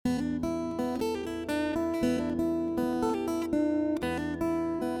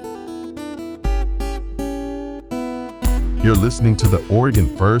You're listening to the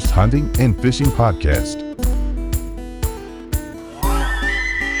Oregon First Hunting and Fishing Podcast.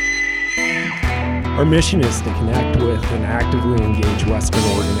 Our mission is to connect with and actively engage Western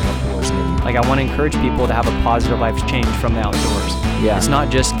Oregon outdoorsmen. Like, I want to encourage people to have a positive life change from the outdoors. Yeah. It's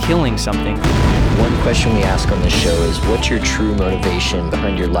not just killing something. One question we ask on this show is, what's your true motivation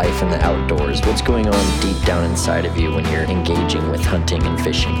behind your life in the outdoors? What's going on deep down inside of you when you're engaging with hunting and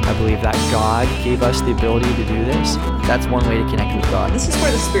fishing? I believe that God gave us the ability to do this. That's one way to connect with God. This is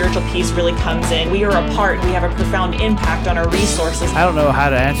where the spiritual piece really comes in. We are a part, we have a profound impact on our resources. I don't know how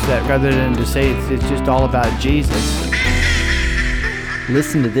to answer that other than to say it's just all about Jesus.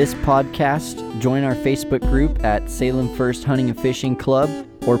 Listen to this podcast, join our Facebook group at Salem First Hunting and Fishing Club,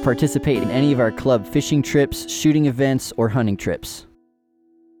 or participate in any of our club fishing trips, shooting events, or hunting trips.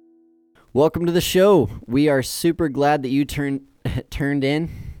 Welcome to the show. We are super glad that you turned in.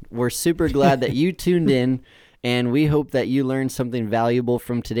 We're super glad that you tuned in, and we hope that you learned something valuable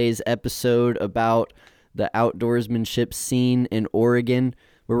from today's episode about the outdoorsmanship scene in Oregon.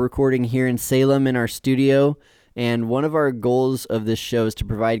 We're recording here in Salem in our studio, and one of our goals of this show is to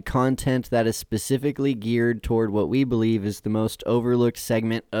provide content that is specifically geared toward what we believe is the most overlooked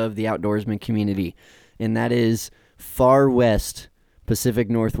segment of the outdoorsman community, and that is far west, Pacific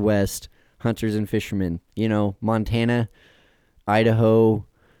Northwest hunters and fishermen. You know, Montana, Idaho,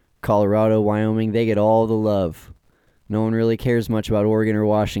 Colorado, Wyoming, they get all the love. No one really cares much about Oregon or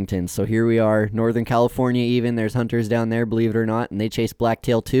Washington, so here we are, Northern California even, there's hunters down there, believe it or not, and they chase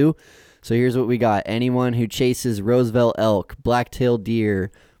blacktail too. So here's what we got. Anyone who chases Roosevelt elk, blacktail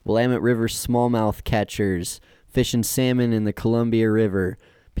deer, Willamette River smallmouth catchers, fishing salmon in the Columbia River,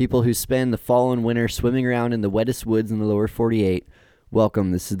 people who spend the fall and winter swimming around in the wettest woods in the lower 48, welcome.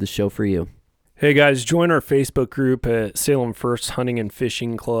 This is the show for you. Hey guys, join our Facebook group at Salem First Hunting and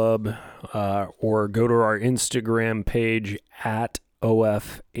Fishing Club, or go to our Instagram page at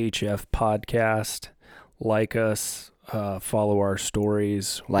OFHF Podcast. Like us. Follow our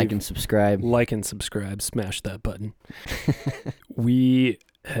stories. Like and subscribe. Smash that button. We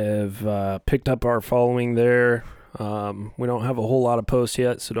have picked up our following there. We don't have a whole lot of posts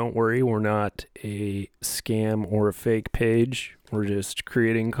yet, so don't worry. We're not a scam or a fake page. We're just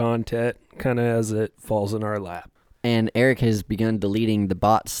creating content kind of as it falls in our lap. And Eric has begun deleting the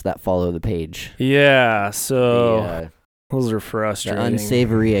bots that follow the page. Yeah, so... those are frustrating. The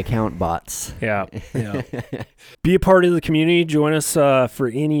unsavory account bots. Yeah. Be a part of the community. Join us for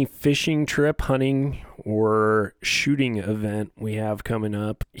any fishing trip, hunting, or shooting event we have coming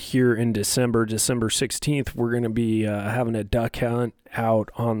up here in December 16th. We're going to be having a duck hunt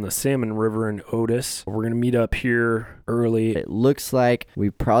out on the Salmon River in Otis. We're going to meet up here early. It looks like we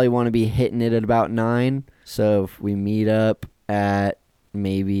probably want to be hitting it at about 9. So if we meet up at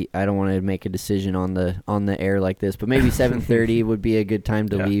maybe, I don't want to make a decision on the air like this, but maybe 7:30 would be a good time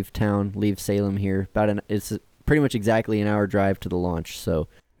to leave Salem here. It's pretty much exactly an hour drive to the launch, so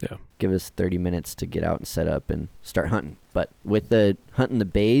give us 30 minutes to get out and set up and start hunting. But with the hunting the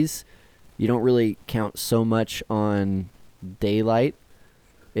bays, you don't really count so much on daylight.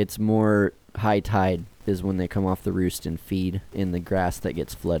 It's more high tide is when they come off the roost and feed in the grass that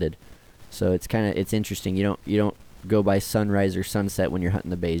gets flooded. So it's interesting. You don't go by sunrise or sunset when you're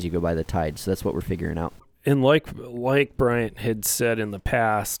hunting the bays. You go by the tide. So that's what we're figuring out. And like Bryant had said in the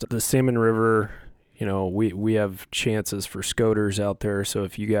past, the Salmon River, we have chances for scoters out there. So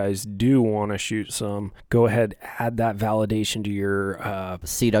if you guys do want to shoot some, go ahead, add that validation to your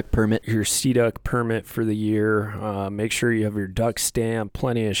sea duck permit. Your sea duck permit for the year. Make sure you have your duck stamp,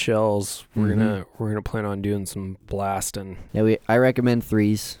 plenty of shells. We're gonna plan on doing some blasting. Yeah, I recommend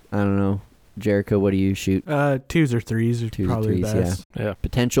 3s. I don't know. Jericho, what do you shoot? 2s or 3s are probably the best. Yeah.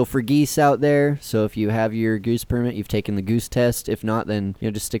 Potential for geese out there. So if you have your goose permit, you've taken the goose test. If not, then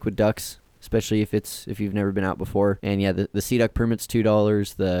just stick with ducks, especially if you've never been out before. And yeah, the sea duck permit's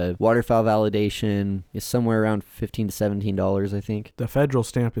 $2. The waterfowl validation is somewhere around $15 to $17, I think. The federal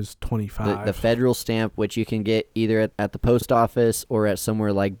stamp is $25. The federal stamp, which you can get either at the post office or at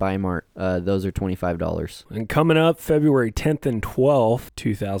somewhere like Bi-Mart, those are $25. And coming up February 10th and 12th,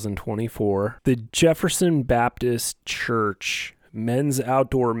 2024, the Jefferson Baptist Church Men's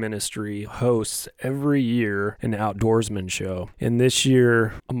Outdoor Ministry hosts every year an outdoorsman show. And this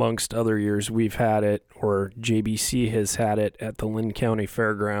year, amongst other years, we've had it, or JBC has had it, at the Lynn County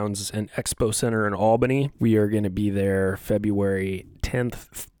Fairgrounds and Expo Center in Albany. We are going to be there February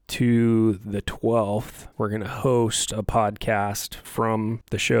 10th to the 12th, we're going to host a podcast from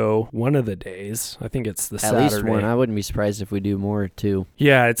the show one of the days. I think it's the Saturday. At least one. I wouldn't be surprised if we do more, too.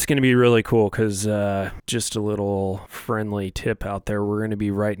 Yeah, it's going to be really cool because just a little friendly tip out there. We're going to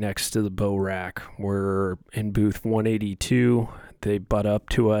be right next to the bow rack. We're in booth 182. They butt up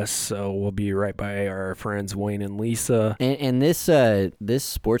to us, so we'll be right by our friends Wayne and Lisa. And this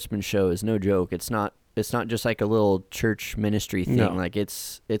sportsman show is no joke. It's not just like a little church ministry thing. No. Like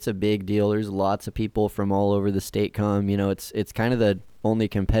it's a big deal. There's lots of people from all over the state come. You know, it's kind of the only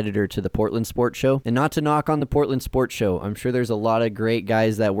competitor to the Portland Sports Show. And not to knock on the Portland Sports Show. I'm sure there's a lot of great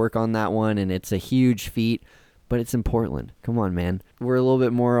guys that work on that one, and it's a huge feat. But it's in Portland. Come on, man. We're a little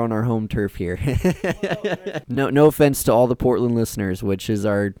bit more on our home turf here. No offense to all the Portland listeners, which is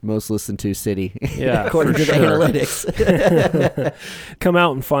our most listened to city, Yeah, according to the analytics. Come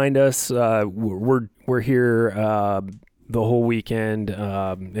out and find us. We're here the whole weekend.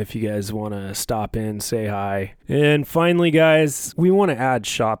 If you guys want to stop in, say hi. And finally, guys, we want to add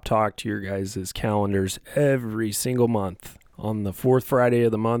Shop Talk to your guys' calendars every single month. On the fourth Friday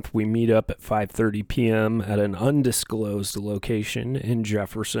of the month, we meet up at 5:30 p.m. at an undisclosed location in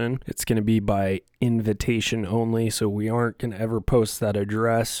Jefferson. It's going to be by invitation only, so we aren't going to ever post that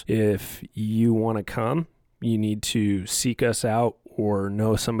address. If you want to come, you need to seek us out or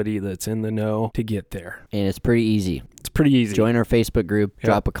know somebody that's in the know to get there. And it's pretty easy. It's pretty easy. Join our Facebook group,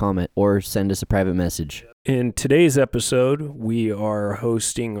 drop a comment, or send us a private message. In today's episode, we are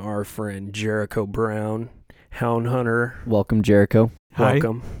hosting our friend Jericho Brown, hound hunter. Welcome, Jericho.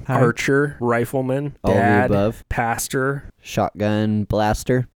 Welcome. Hi. Archer, rifleman, All of the dad, above. pastor. Shotgun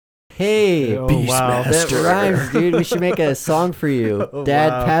blaster. Hey, Oh, wow. that rhymes, dude. We should make a song for you. Oh, Dad,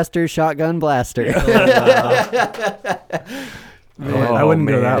 wow. pastor, shotgun blaster. I wouldn't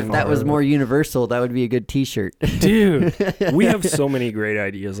go that man. far. That was more universal. That would be a good t-shirt. Dude, we have so many great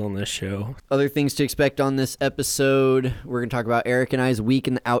ideas on this show. Other things to expect on this episode. We're going to talk about Eric and I's week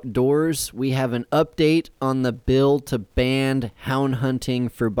in the outdoors. We have an update on the bill to ban hound hunting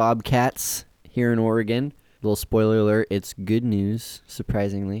for bobcats here in Oregon. Little spoiler alert, it's good news,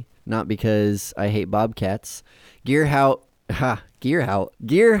 surprisingly. Not because I hate bobcats. Gearheart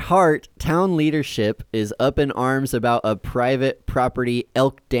town leadership is up in arms about a private property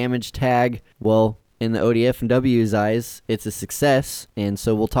elk damage tag. Well, in the ODF and W's eyes, it's a success, and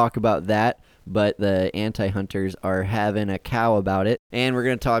so we'll talk about that. But the anti-hunters are having a cow about it. And we're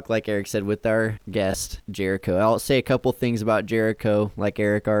going to talk, like Eric said, with our guest, Jericho. I'll say a couple things about Jericho, like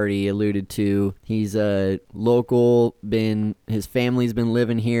Eric already alluded to. He's a local, his family's been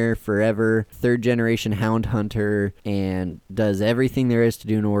living here forever, third-generation hound hunter, and does everything there is to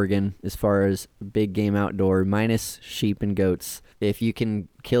do in Oregon as far as big game outdoor, minus sheep and goats. If you can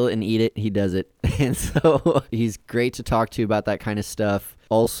kill it and eat it, he does it. And so he's great to talk to about that kind of stuff.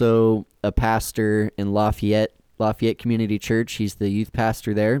 Also, a pastor in Lafayette Community Church. He's the youth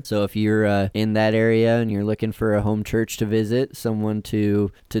pastor there. So if you're in that area and you're looking for a home church to visit, someone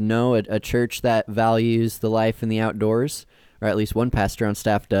to know, a church that values the life in the outdoors, or at least one pastor on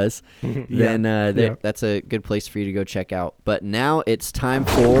staff does, then that's a good place for you to go check out. But now it's time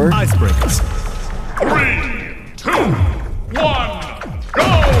for Icebreakers. 3, 2, 1, go!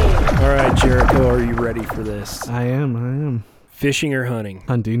 All right, Jericho, are you ready for this? I am. Fishing or hunting?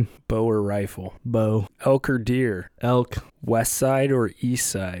 Hunting. Bow or rifle? Bow. Elk or deer? Elk. West side or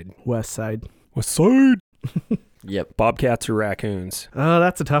east side? West side. West side. Yep. Bobcats or raccoons? Oh,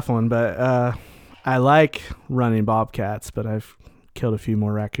 that's a tough one, but I like running bobcats, but I've killed a few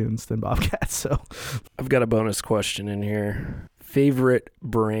more raccoons than bobcats, so. I've got a bonus question in here. Favorite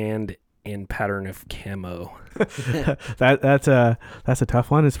brand and pattern of camo? That's a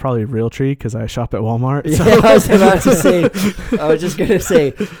tough one. It's probably Realtree because I shop at Walmart. So. Yeah, I was just gonna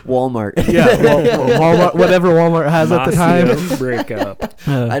say Walmart. Yeah, Walmart, whatever Walmart has at the time. Masio breakup.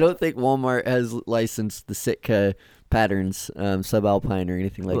 I don't think Walmart has licensed the Sitka patterns, subalpine or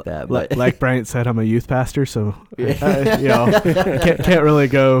anything like that. But Like Bryant said, I'm a youth pastor, so can't really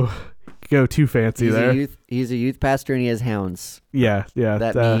go too fancy there. He's a youth pastor and he has hounds. Yeah.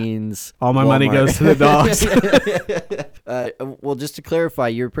 That means all my Walmart. money goes to the dogs. Well, just to clarify,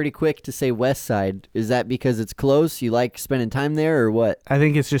 you're pretty quick to say west side. Is that because it's close? You like spending time there, or what? I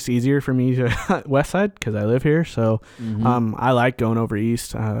think it's just easier for me to hunt west side because I live here. So I like going over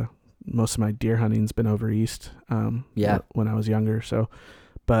east. Most of my deer hunting's been over east. When I was younger. So,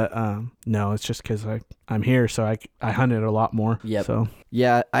 but no, it's just because I'm here, so I hunt it a lot more. Yep. So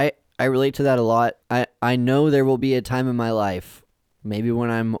yeah, I relate to that a lot. I know there will be a time in my life, maybe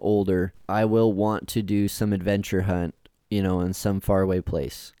when I'm older, I will want to do some adventure hunt, in some faraway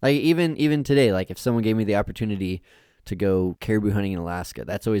place. Like even today, like if someone gave me the opportunity to go caribou hunting in Alaska.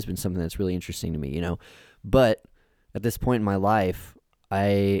 That's always been something that's really interesting to me, you know. But at this point in my life,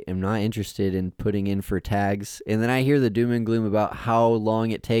 I am not interested in putting in for tags. And then I hear the doom and gloom about how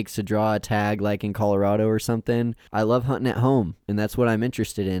long it takes to draw a tag like in Colorado or something. I love hunting at home, and that's what I'm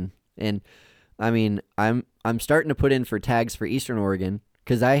interested in. And I mean, I'm starting to put in for tags for Eastern Oregon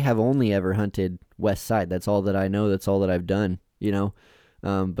because I have only ever hunted west side. That's all that I know. That's all that I've done, you know.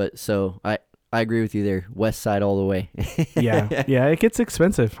 But so I agree with you there. West side all the way. Yeah, it gets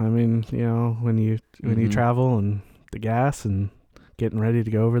expensive. I mean, you know, when you travel and the gas and getting ready to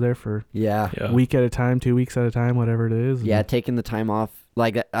go over there for a week at a time, 2 weeks at a time, whatever it is. Yeah, taking the time off.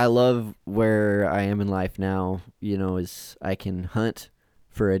 Like, I love where I am in life now, you know, is I can hunt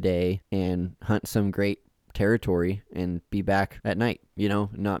for a day and hunt some great territory and be back at night, you know,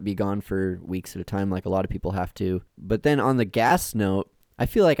 not be gone for weeks at a time like a lot of people have to. But then on the gas note, I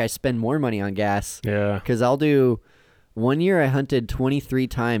feel like I spend more money on gas. Yeah. Because I'll do, one year I hunted 23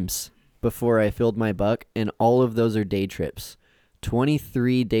 times before I filled my buck, and all of those are day trips.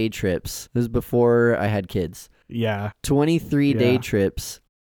 23 day trips. This is before I had kids. Yeah. 23 day trips.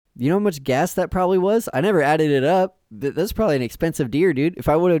 You know how much gas that probably was? I never added it up. That's probably an expensive deer, dude. If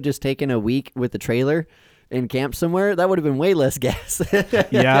I would have just taken a week with the trailer and camped somewhere, that would have been way less gas.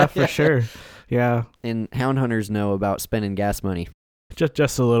 Yeah, for sure. Yeah. And hound hunters know about spending gas money.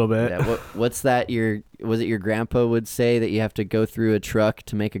 Just a little bit. Yeah, what's that? Was it your grandpa would say that you have to go through a truck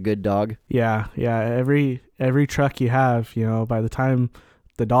to make a good dog? Yeah. Every truck you have, you know, by the time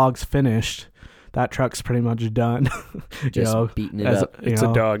the dog's finished, that truck's pretty much done. Just beating it up. It's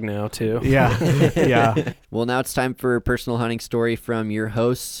a dog now too. Yeah. Yeah. Well, now it's time for a personal hunting story from your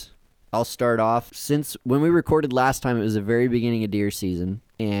hosts. I'll start off. Since when we recorded last time, it was the very beginning of deer season,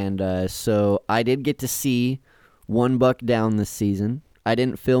 and so I did get to see one buck down this season. I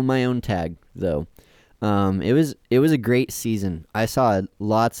didn't film my own tag though. It was a great season. I saw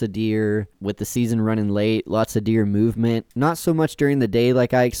lots of deer with the season running late, lots of deer movement. Not so much during the day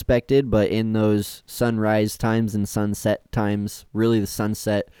like I expected, but in those sunrise times and sunset times, really the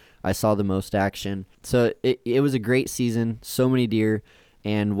sunset, I saw the most action. So it was a great season, so many deer.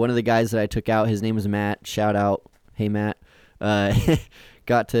 And one of the guys that I took out, his name was Matt. Shout out, hey Matt.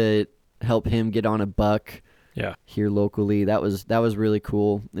 Got to help him get on a buck. Yeah. Here locally. That was really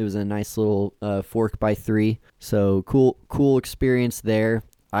cool. It was a nice little 4x3. So cool experience there.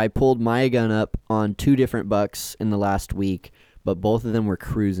 I pulled my gun up on 2 different bucks in the last week, but both of them were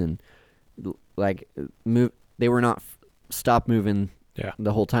cruising. Like they were not stop moving. Yeah.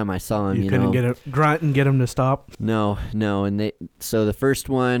 The whole time I saw them, you couldn't get a grunt and get them to stop. No, and so the first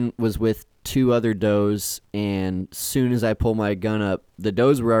one was with 2 other does, and soon as I pulled my gun up, the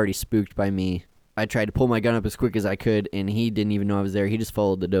does were already spooked by me. I tried to pull my gun up as quick as I could, and he didn't even know I was there. He just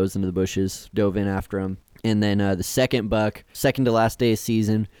followed the does into the bushes, dove in after him. And then the second buck, second to last day of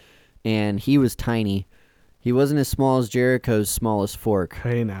season, and he was tiny. He wasn't as small as Jericho's smallest fork.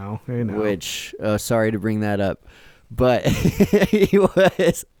 Hey now. Which, sorry to bring that up, but he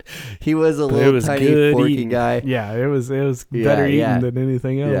was a little tiny forky guy. Yeah, it was better eating than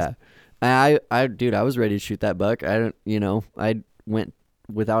anything else. Yeah, I was ready to shoot that buck. I went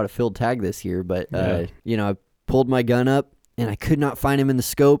without a filled tag this year, but I pulled my gun up and I could not find him in the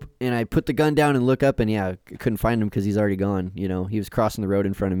scope, and I put the gun down and look up, and I couldn't find him because he's already gone. You know, he was crossing the road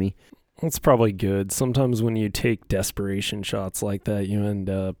in front of me. It's probably good. Sometimes when you take desperation shots like that, you end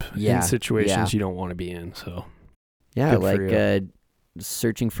up in situations you don't want to be in. So yeah, like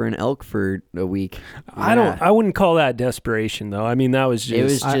searching for an elk for a week. I wouldn't call that desperation though. I mean, that was just. It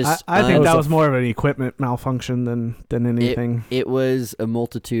was just. I think that was more of an equipment malfunction than anything. It was a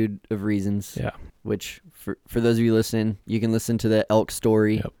multitude of reasons. Yeah. Which for those of you listening, you can listen to the elk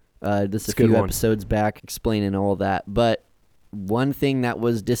story. Yep. This is a few episodes back explaining all that. But one thing that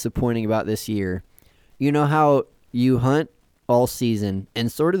was disappointing about this year, you know how you hunt all season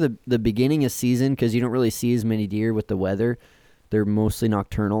and sort of the beginning of season, because you don't really see as many deer with the weather. They're mostly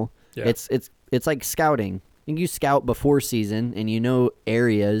nocturnal. Yeah. It's like scouting. You scout before season and you know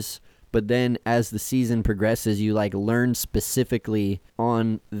areas, but then as the season progresses, you like learn specifically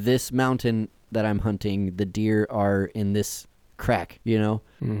on this mountain that I'm hunting, the deer are in this crack, you know?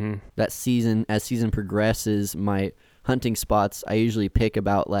 Mm-hmm. That season, as season progresses, my hunting spots, I usually pick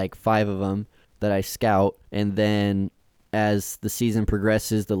about like 5 of them that I scout, and then as the season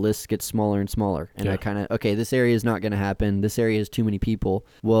progresses, the list gets smaller and smaller. And I kind of, okay, this area is not going to happen. This area has too many people.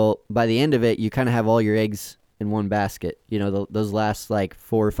 Well, by the end of it, you kind of have all your eggs in one basket. You know, those last like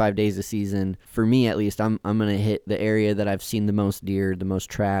 4 or 5 days of season, for me at least, I'm going to hit the area that I've seen the most deer, the most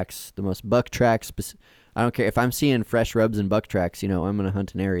tracks, the most buck tracks. I don't care if I'm seeing fresh rubs and buck tracks, you know, I'm going to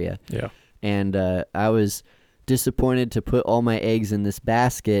hunt an area. Yeah. And I was disappointed to put all my eggs in this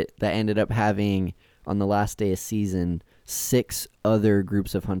basket that ended up having, on the last day of season, 6 other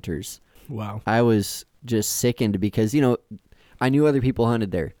groups of hunters. Wow. I was just sickened because, I knew other people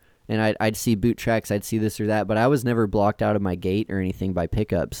hunted there. And I'd see boot tracks, I'd see this or that, but I was never blocked out of my gate or anything by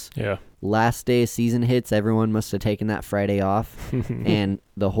pickups. Yeah. Last day of season hits, everyone must have taken that Friday off. And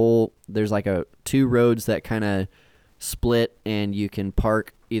there's like 2 roads that kind of split, and you can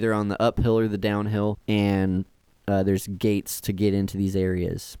park either on the uphill or the downhill, and there's gates to get into these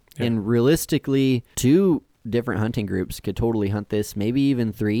areas. Yeah. And realistically, 2 different hunting groups could totally hunt this, maybe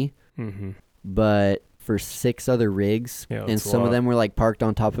even 3. Mm-hmm. But for 6 other rigs, and some of them were like parked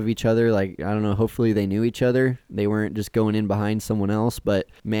on top of each other, like, I don't know, hopefully they knew each other, they weren't just going in behind someone else. But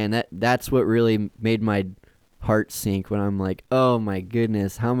man, that's what really made my heart sink, when I'm like, oh my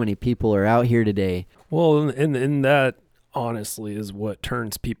goodness, how many people are out here today. Well, and that honestly is what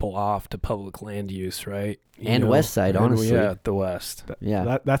turns people off to public land use, right? And west side, honestly. Yeah, the west.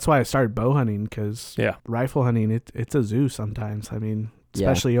 That's why I started bow hunting, because rifle hunting, it's a zoo sometimes. I mean,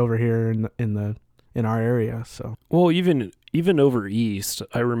 especially over here in our area. So, well, even over east,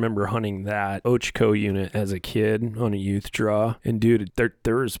 I remember hunting that OFHF unit as a kid on a youth draw, and dude,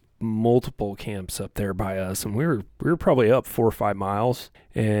 there's multiple camps up there by us, and we were probably up 4 or 5 miles,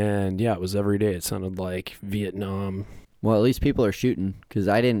 and yeah, it was every day. It sounded like Vietnam. Well, at least people are shooting, because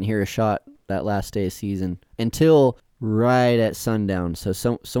I didn't hear a shot that last day of season until right at sundown. So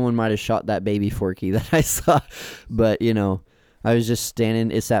someone might have shot that baby forky that I saw, but I was just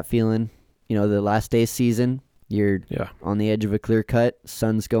standing. It's that feeling. The last day of season, you're on the edge of a clear cut,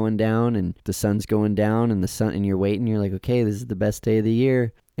 sun's going down, and the sun's going down, and you're waiting, you're like, okay, this is the best day of the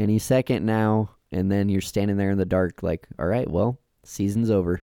year, any second now, and then you're standing there in the dark like, all right, well, season's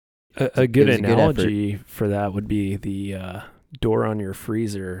over. A good analogy for that would be the door on your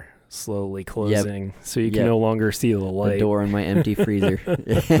freezer slowly closing, so you can no longer see the light. The door on my empty freezer.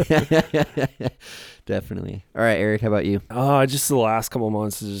 Definitely. All right, Eric, how about you? Just the last couple of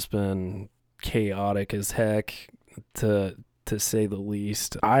months has just been chaotic as heck, to say the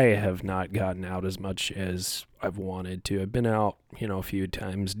least. I have not gotten out as much as I've wanted to. I've been out, a few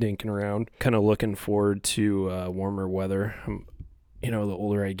times dinking around, kind of looking forward to warmer weather. The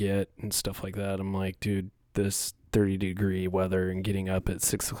older I get and stuff like that, I'm like, dude, this 30-degree weather and getting up at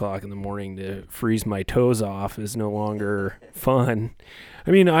 6 o'clock in the morning to freeze my toes off is no longer fun.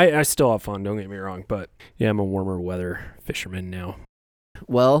 I mean, I still have fun, don't get me wrong, but yeah, I'm a warmer weather fisherman now.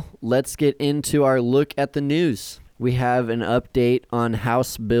 Well, let's get into our look at the news. We have an update on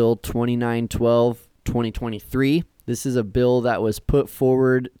House Bill 2912, 2023. This is a bill that was put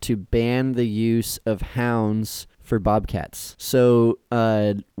forward to ban the use of hounds for bobcats. So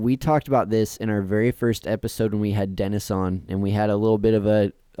we talked about this in our very first episode when we had Dennis on, and we had a little bit of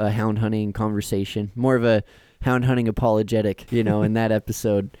a hound hunting conversation, more of a hound hunting apologetic, in that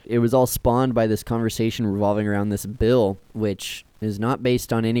episode. It was all spawned by this conversation revolving around this bill, which is not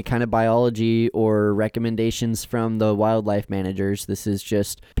based on any kind of biology or recommendations from the wildlife managers. This is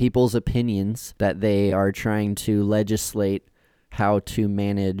just people's opinions that they are trying to legislate how to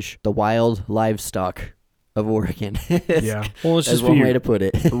manage the wild livestock of Oregon. Yeah. Well, it's just one way to put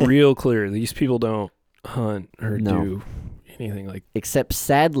it. Real clear. These people don't hunt or do anything like. Except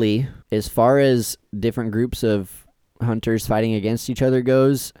sadly, as far as different groups of hunters fighting against each other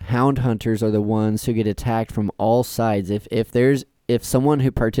goes, hound hunters are the ones who get attacked from all sides. If someone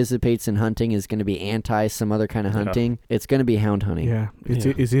who participates in hunting is going to be anti some other kind of hunting, it's going to be hound hunting. Yeah,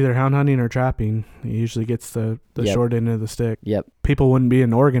 it's either hound hunting or trapping. It usually gets the short end of the stick. Yep. People wouldn't be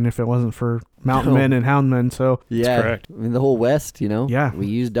in Oregon if it wasn't for mountain men and hound men. So yeah, that's correct. I mean, the whole West, Yeah, we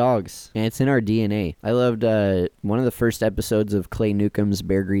use dogs, and it's in our DNA. I loved one of the first episodes of Clay Newcomb's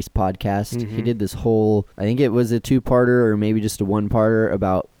Bear Grease podcast. Mm-hmm. He did this whole, I think it was a 2-parter or maybe just a 1-parter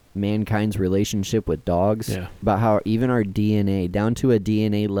about mankind's relationship with dogs, about how even our DNA, down to a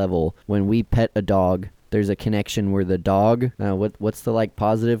DNA level, when we pet a dog, there's a connection where the dog, what's the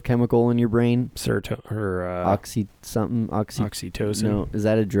positive chemical in your brain? Oxytocin. No, is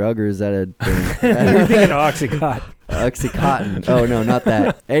that a drug or is that a You're thinking Oxycontin. Oxycontin. Oh no, not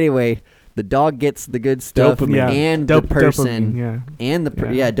that. Anyway, the dog gets the good stuff, dopamine. And the person, dopamine, and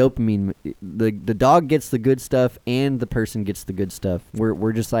dopamine. The dog gets the good stuff, and the person gets the good stuff.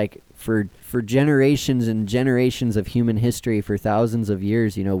 We're just like, for generations and generations of human history, for thousands of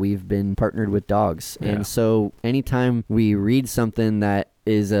years, we've been partnered with dogs, and so anytime we read something that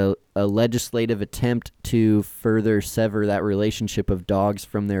is a legislative attempt to further sever that relationship of dogs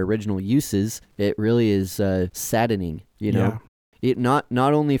from their original uses, it really is saddening. It not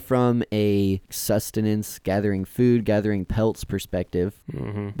only from a sustenance, gathering food, gathering pelts perspective,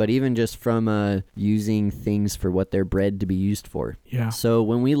 but even just from using things for what they're bred to be used for. Yeah. So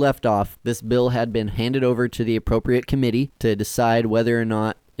when we left off, this bill had been handed over to the appropriate committee to decide whether or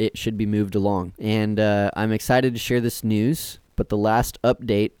not it should be moved along. And I'm excited to share this news, but the last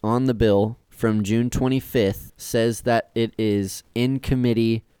update on the bill from June 25th says that it is in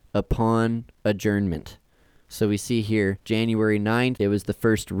committee upon adjournment. So we see here, January 9th, it was the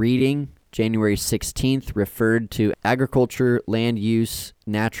first reading. January 16th, referred to Agriculture, Land Use,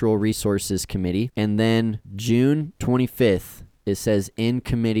 Natural Resources Committee. And then June 25th, it says in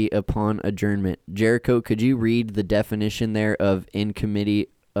committee upon adjournment. Jericho, could you read the definition there of in committee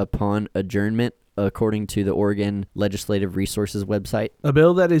upon adjournment according to the Oregon Legislative Resources website? A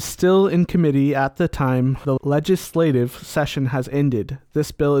bill that is still in committee at the time the legislative session has ended.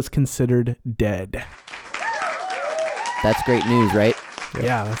 This bill is considered dead. That's great news, right?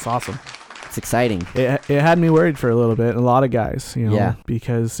 Yeah, that's awesome. It's exciting. It had me worried for a little bit, a lot of guys,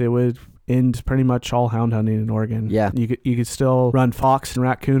 because it would end pretty much all hound hunting in Oregon. Yeah. You could still run fox and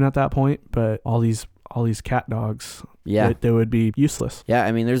raccoon at that point, but all these cat dogs, they would be useless. Yeah,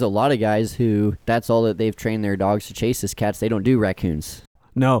 I mean, there's a lot of guys who that's all that they've trained their dogs to chase is cats. They don't do raccoons.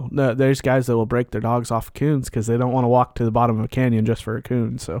 No, there's guys that will break their dogs off coons because they don't want to walk to the bottom of a canyon just for a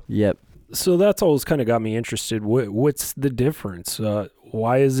coon. So yep. So that's always kind of got me interested. What's the difference?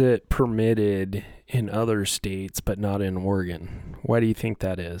 Why is it permitted in other states but not in Oregon? Why do you think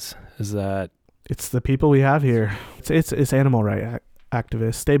that is? Is that... It's the people we have here. It's animal rights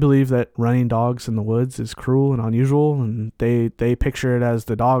activists. They believe that running dogs in the woods is cruel and unusual, and they picture it as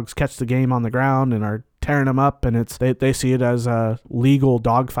the dogs catch the game on the ground and are tearing them up, and they see it as legal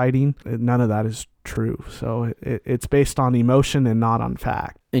dog fighting. None of that is true. So it's based on emotion and not on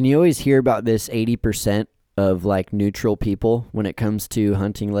fact. And you always hear about this 80% of like neutral people when it comes to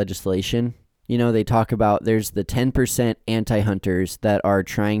hunting legislation. They talk about there's the 10% anti-hunters that are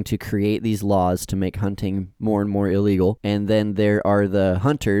trying to create these laws to make hunting more and more illegal. And then there are the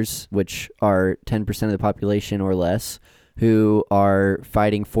hunters, which are 10% of the population or less, who are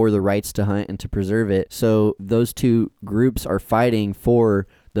fighting for the rights to hunt and to preserve it. So those two groups are fighting for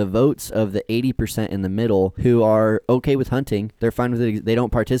the votes of the 80% in the middle who are okay with hunting. They're fine with it. They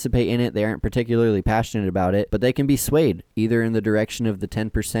don't participate in it. They aren't particularly passionate about it, but they can be swayed either in the direction of the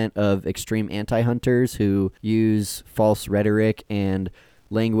 10% of extreme anti-hunters who use false rhetoric and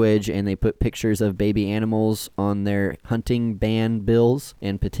language, and they put pictures of baby animals on their hunting ban bills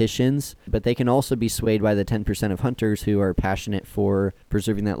and petitions. But they can also be swayed by the 10% of hunters who are passionate for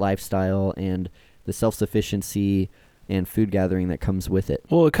preserving that lifestyle and the self-sufficiency and food gathering that comes with it.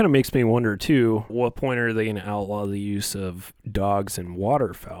 Well, it kind of makes me wonder, too, what point are they going to outlaw the use of dogs and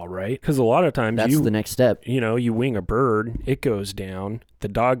waterfowl, right? Because a lot of times that's the next step. You wing a bird, it goes down, the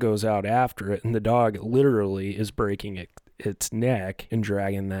dog goes out after it, and the dog literally is breaking its neck and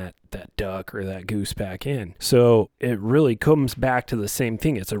dragging that duck or that goose back in. So it really comes back to the same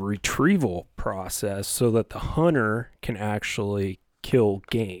thing. It's a retrieval process so that the hunter can actually kill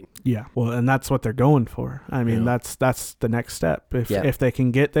game. Yeah, well, and that's what they're going for. I mean, that's the next step. If they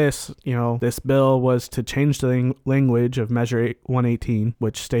can get this, this bill was to change the language of Measure 118,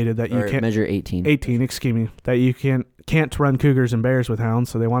 which stated that you can't... Measure 18. 18, excuse me, that you can't run cougars and bears with hounds,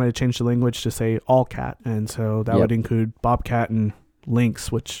 so they wanted to change the language to say all cat, and so that would include bobcat and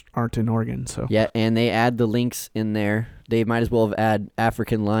lynx, which aren't in Oregon. So yeah, and they add the lynx in there. They might as well have add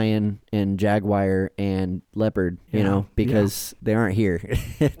African lion and jaguar and leopard, because they aren't here.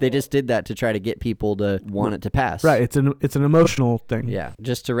 They just did that to try to get people to want it to pass. Right. It's an emotional thing. Yeah.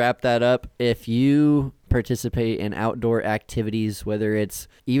 Just to wrap that up, if you participate in outdoor activities, whether it's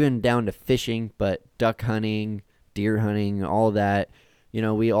even down to fishing, but duck hunting, deer hunting, all that,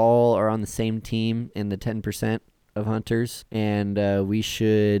 we all are on the same team in the 10% of hunters, and we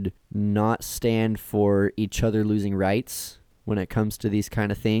should not stand for each other losing rights when it comes to these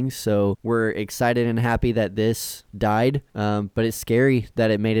kind of things. So we're excited and happy that this died, but it's scary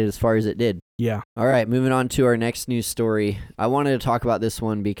that it made it as far as it did. Yeah. All right, moving on to our next news story. I wanted to talk about this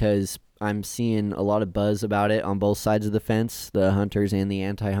one because I'm seeing a lot of buzz about it on both sides of the fence. The hunters and the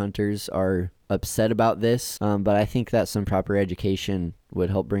anti-hunters are upset about this, but I think that some proper education would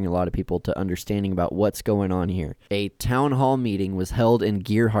help bring a lot of people to understanding about what's going on here. A town hall meeting was held in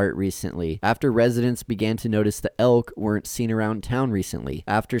Gearheart recently after residents began to notice the elk weren't seen around town recently.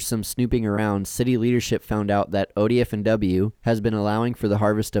 After some snooping around, city leadership found out that ODF&W has been allowing for the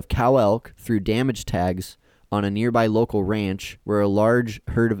harvest of cow elk through damage tags on a nearby local ranch where a large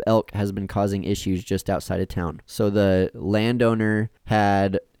herd of elk has been causing issues just outside of town. So the landowner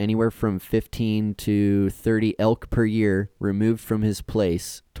had anywhere from 15 to 30 elk per year removed from his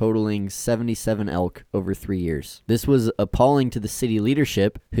place, totaling 77 elk over 3 years. This was appalling to the city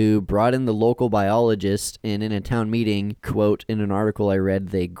leadership, who brought in the local biologist, and in a town meeting, quote, in an article I read,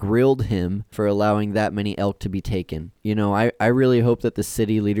 they grilled him for allowing that many elk to be taken. You know, I really hope that the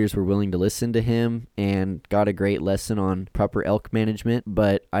city leaders were willing to listen to him and got a great lesson on proper elk management,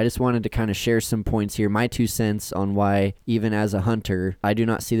 but I just wanted to kind of share some points here, my 2 cents on why, even as a hunter, I do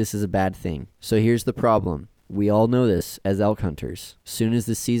not see this as a bad thing. So here's the problem. We all know this as elk hunters. As soon as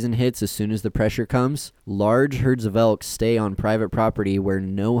the season hits, as soon as the pressure comes, large herds of elk stay on private property where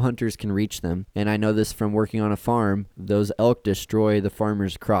no hunters can reach them. And I know this from working on a farm. Those elk destroy the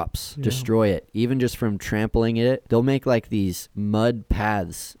farmer's crops. Yeah. Destroy it. Even just from trampling it, they'll make like these mud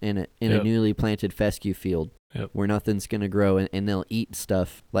paths in a newly planted fescue field. Yep. Where nothing's going to grow, and they'll eat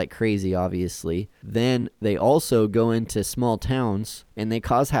stuff like crazy, obviously. Then they also go into small towns, and they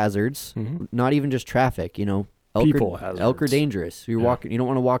cause hazards, not even just traffic, you know. Elk are dangerous. You don't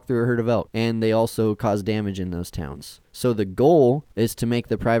want to walk through a herd of elk. And they also cause damage in those towns. So the goal is to make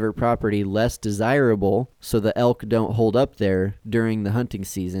the private property less desirable so the elk don't hold up there during the hunting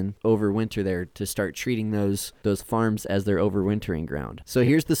season, overwinter there, to start treating those farms as their overwintering ground. So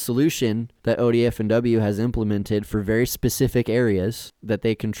here's the solution that ODF&W has implemented for very specific areas that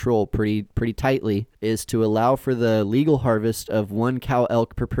they control pretty tightly, is to allow for the legal harvest of 1 cow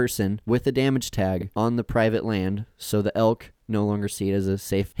elk per person with a damage tag on the private land, so the elk no longer see it as a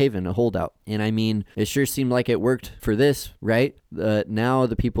safe haven, a holdout. And I mean, it sure seemed like it worked for this, right? Now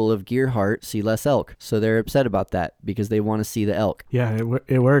the people of Gearheart see less elk, so they're upset about that because they want to see the elk. Yeah,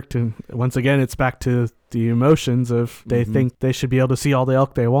 it worked. And once again, it's back to the emotions of they think they should be able to see all the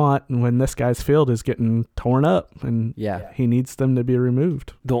elk they want, and when this guy's field is getting torn up and he needs them to be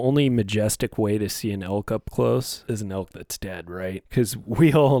removed. The only majestic way to see an elk up close is an elk that's dead, right? Because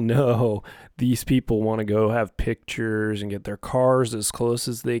we all know these people want to go have pictures and get their cars as close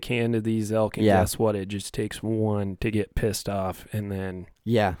as they can to these elk, and guess what? It just takes one to get pissed off, and then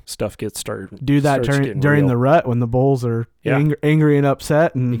stuff gets started. Do that during the rut when the bulls are angry and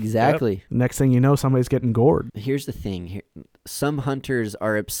upset, and exactly. Next thing you know, somebody's getting gored. Here's the thing. Some hunters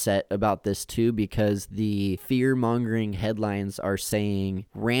are upset about this too because the fear-mongering headlines are saying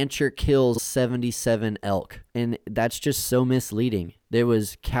rancher kills 77 elk, and that's just so misleading. There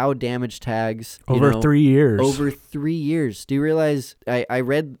was cow damage tags over 3 years. Over 3 years. Do you realize? I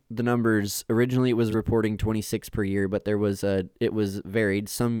read the numbers. Originally, it was reporting 26 per year, but it was varied.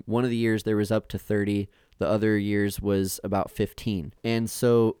 One of the years there was up to 30. The other years was about 15. And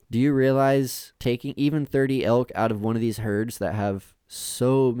so, do you realize taking even 30 elk out of one of these herds that have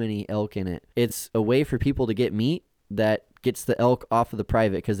so many elk in it, it's a way for people to get meat that gets the elk off of the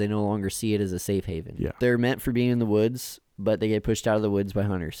private because they no longer see it as a safe haven. Yeah. They're meant for being in the woods, but they get pushed out of the woods by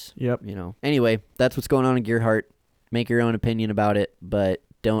hunters. Yep. You know. Anyway, that's what's going on in Gearheart. Make your own opinion about it, but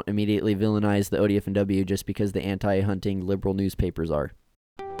don't immediately villainize the ODF&W just because the anti-hunting liberal newspapers are.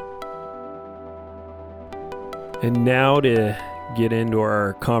 And now to get into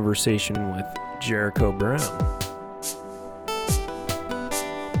our conversation with Jericho Brown.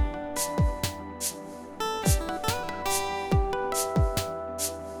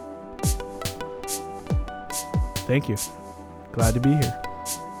 Thank you. Glad to be here.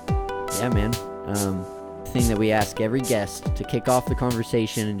 Yeah, man. Thing that we ask every guest to kick off the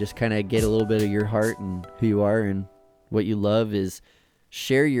conversation and just kind of get a little bit of your heart and who you are and what you love is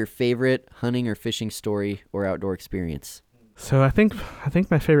share your favorite hunting or fishing story or outdoor experience. So I think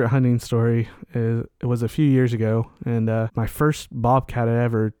my favorite hunting story was a few years ago, and my first bobcat I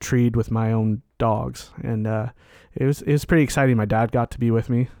ever treed with my own dogs, and it was pretty exciting. My dad got to be with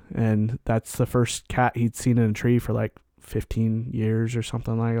me, and that's the first cat he'd seen in a tree for like 15 years or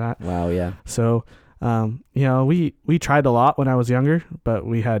something like that. Wow, yeah. So we tried a lot when I was younger, but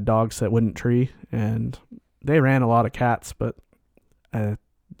we had dogs that wouldn't tree, and they ran a lot of cats, but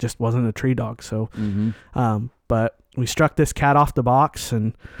just wasn't a tree dog. So, but we struck this cat off the box,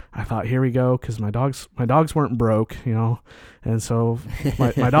 and I thought, here we go, because my dogs weren't broke, and so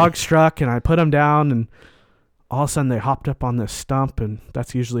my dog struck, and I put them down, and all of a sudden they hopped up on this stump, and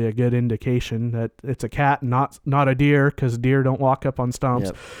that's usually a good indication that it's a cat, not a deer, because deer don't walk up on stumps.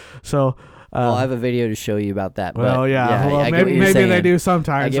 Yep. So. I'll have a video to show you about that. Well, maybe they do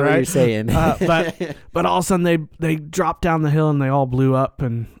sometimes, I get right? what you're saying. But all of a sudden they dropped down the hill and they all blew up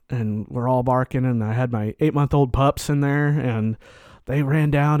and we're all barking, and I had my 8-month-old pups in there, and they ran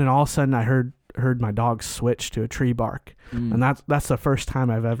down, and all of a sudden I heard heard my dog switch to a tree bark, and that's the first time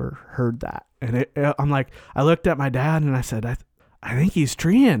I've ever heard that. And I'm like, I looked at my dad and I said, I think he's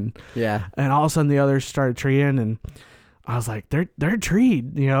treeing. Yeah. And all of a sudden the others started treeing, and I was like, they're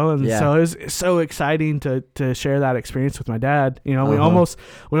treed, you know. And so it was so exciting to share that experience with my dad. You know, we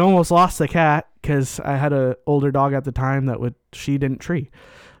almost lost the cat because I had an older dog at the time she didn't tree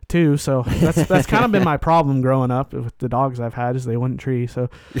too. So that's kind of been my problem growing up with the dogs I've had, is they wouldn't tree. So,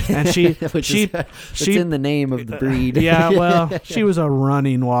 and she it's in the name of the breed. Yeah, well, she was a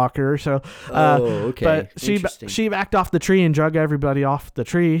running walker. So, okay. But she backed off the tree and drug everybody off the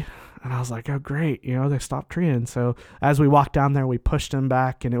tree. And I was like, oh, great. You know, they stopped treeing. So as we walked down there, we pushed them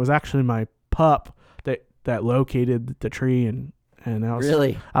back, and it was actually my pup that located the tree, and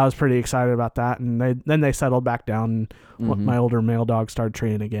I was pretty excited about that. And then they settled back down, and my older male dog started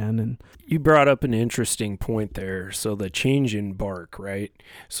treeing again. And you brought up an interesting point there. So the change in bark, right?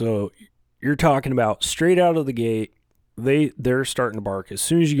 So you're talking about straight out of the gate, they're starting to bark. As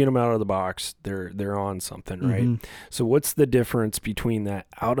soon as you get them out of the box, they're on something, right? So what's the difference between that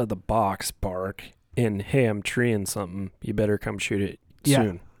out of the box bark and, hey, I'm treeing something, you better come shoot it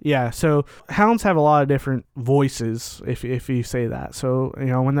soon? Yeah, so hounds have a lot of different voices, if you say that. So, you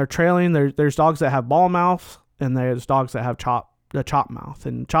know, when they're trailing, there's dogs that have ball mouth, and there's dogs that have the chop mouth.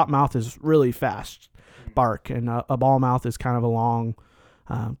 And chop mouth is really fast bark, and a ball mouth is kind of a long,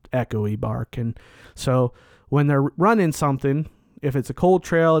 echoey bark. And so when they're running something, if it's a cold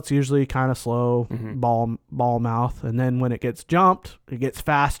trail, it's usually kind of slow, ball mouth. And then when it gets jumped, it gets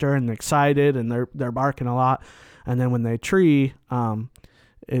faster and excited, and they're barking a lot. And then when they tree,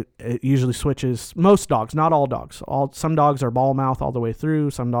 it usually switches. Most dogs, not all dogs. Some dogs are ball mouth all the way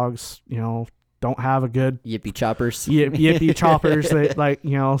through. Some dogs, you know, don't have a good yippee choppers. Yippee choppers. They, like,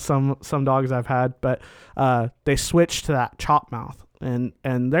 you know, some dogs I've had, but they switch to that chop mouth. And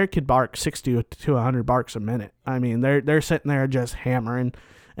they could bark 60 to 100 barks a minute. I mean, they're sitting there just hammering,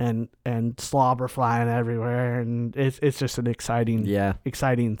 and slobber flying everywhere, and it's just an exciting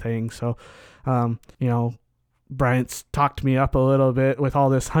thing. So, you know, Bryant's talked me up a little bit with all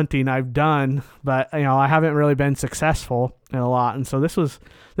this hunting I've done, but, you know, I haven't really been successful in a lot. And so this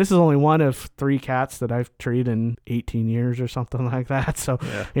is only one of 3 cats that I've treed in 18 years or something like that. So,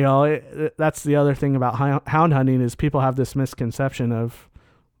 you know, that's the other thing about hound hunting, is people have this misconception of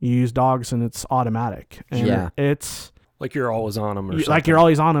you use dogs and it's automatic. And it's like you're always on them, or something. Like you're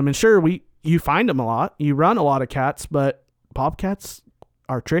always on them. And sure, you find them a lot. You run a lot of cats, but bobcats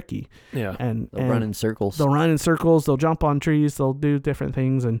are tricky. Yeah. And they'll run in circles. They'll jump on trees. They'll do different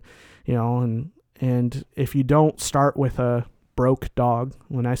things. And, you know, and if you don't start with a broke dog,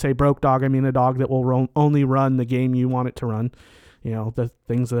 when I say broke dog, I mean a dog that will only run the game you want it to run, you know, the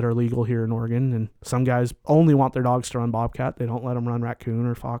things that are legal here in Oregon. And some guys only want their dogs to run bobcat. They don't let them run raccoon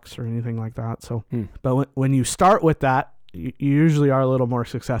or fox or anything like that. So, but when you start with that, you usually are a little more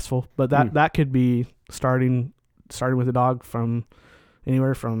successful. But that could be starting with a dog from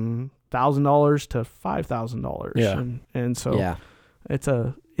anywhere from $1,000 to $5,000. Yeah. And so it's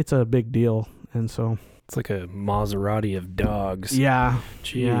a big deal. And so it's like a Maserati of dogs. Yeah.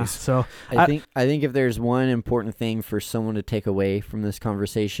 Jeez. Yeah. So I think if there's one important thing for someone to take away from this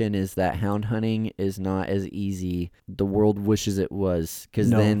conversation, is that hound hunting is not as easy the world wishes it was,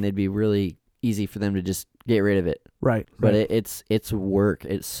 because then it'd be really easy for them to just get rid of it. Right. But it's work.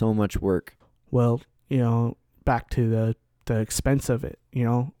 It's so much work. Well, you know, back to the expense of it. You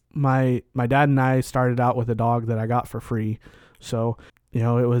know, my dad and I started out with a dog that I got for free. So, you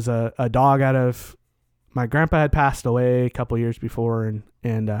know, it was a dog out of, my grandpa had passed away a couple years before,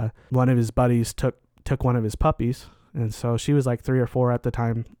 and one of his buddies took one of his puppies. And so she was like 3 or 4 at the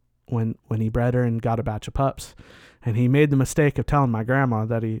time when he bred her and got a batch of pups. And he made the mistake of telling my grandma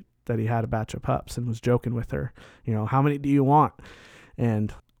that he had a batch of pups, and was joking with her, you know, how many do you want?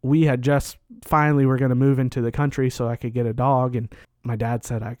 And we had just finally were going to move into the country so I could get a dog, and my dad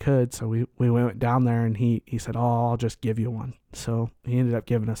said I could. So we went down there, and he said, oh, I'll just give you one. So he ended up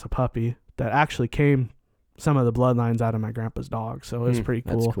giving us a puppy that actually came some of the bloodlines out of my grandpa's dog. So it was pretty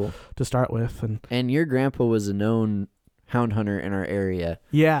cool to start with. And your grandpa was a known hound hunter in our area.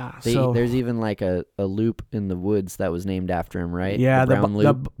 Yeah. There's even like a loop in the woods that was named after him, right? Yeah.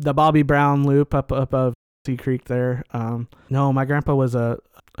 The Bobby Brown loop up above Sea Creek there. No, my grandpa was a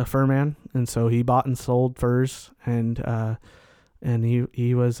fur man, and so he bought and sold furs, and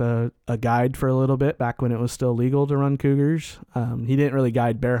he was a guide for a little bit back when it was still legal to run cougars. He didn't really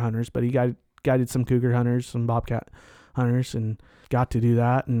guide bear hunters, but he guided some cougar hunters, some bobcat hunters, and got to do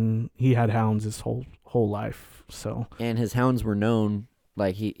that. And he had hounds his whole life. So, and his hounds were known,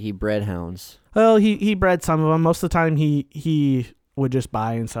 like he bred hounds. Well, he bred some of them. Most of the time he would just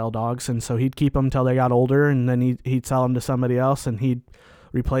buy and sell dogs, and so he'd keep them till they got older, and then he'd sell them to somebody else, and he'd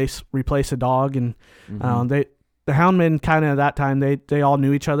replace a dog. And the houndmen kind of at that time they all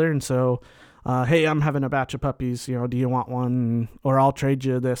knew each other, and so hey, I'm having a batch of puppies, do you want one, or I'll trade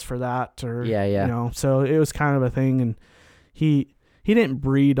you this for that, or so it was kind of a thing. And he didn't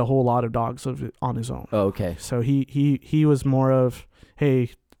breed a whole lot of dogs on his own. Oh, okay. So he was more of,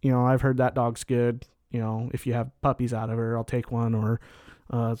 hey, I've heard that dog's good. If you have puppies out of her, I'll take one. Or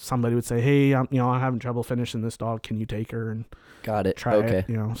somebody would say, hey, I'm having trouble finishing this dog. Can you take her and got it? Try it.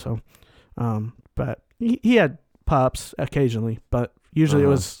 So, but he had pups occasionally, but usually it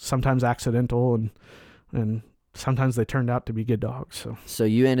was sometimes accidental, and sometimes they turned out to be good dogs. So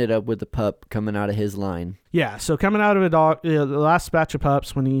you ended up with the pup coming out of his line. Yeah. So coming out of a dog, the last batch of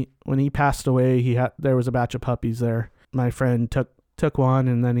pups, when he passed away, there was a batch of puppies there. My friend took one,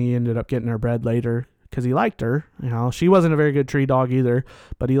 and then he ended up getting her bred later because he liked her. She wasn't a very good tree dog either,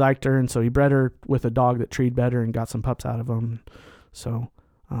 but he liked her, and so he bred her with a dog that treed better and got some pups out of them. So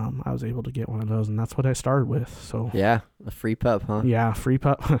I was able to get one of those, and that's what I started with. So yeah, a free pup, huh? Yeah, free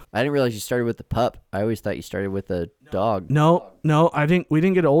pup. I didn't realize you started with the pup. I always thought you started with a dog. No, we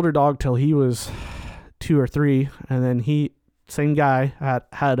didn't get an older dog till he was 2 or 3, and then same guy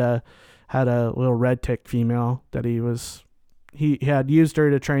had a little red tick female that he had used her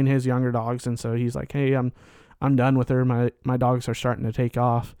to train his younger dogs, and so he's like, hey, I'm done with her. My dogs are starting to take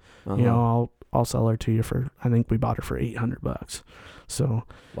off. I'll sell her to you for, I think we bought her for $800. So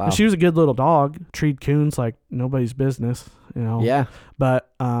wow. She was a good little dog, treed coons like nobody's business, Yeah. But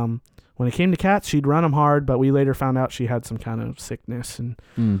when it came to cats, she'd run them hard, but we later found out she had some kind of sickness,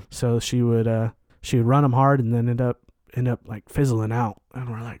 and so she would run them hard and then end up like fizzling out, and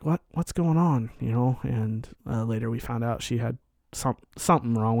we're like, what's going on, and later we found out she had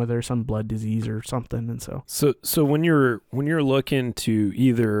something wrong with her, some blood disease or something. And so when you're looking to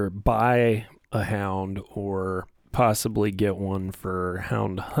either buy a hound or possibly get one for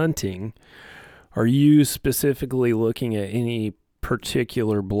hound hunting, are you specifically looking at any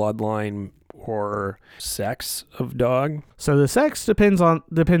particular bloodline or sex of dog? So the sex depends on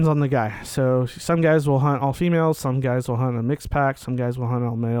the guy. So some guys will hunt all females, some guys will hunt a mixed pack, some guys will hunt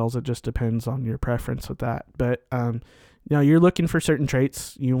all males. It just depends on your preference with that. But you're looking for certain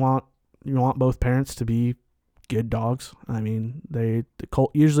traits. You want both parents to be good dogs. I mean,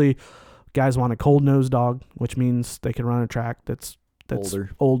 usually guys want a cold nosed dog, which means they can run a track that's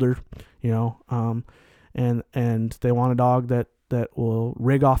older, and they want a dog that will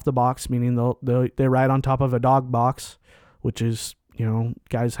rig off the box, meaning they ride on top of a dog box, which is,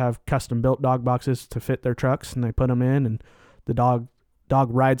 guys have custom built dog boxes to fit their trucks, and they put them in, and the dog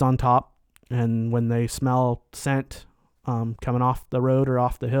rides on top, and when they smell scent coming off the road or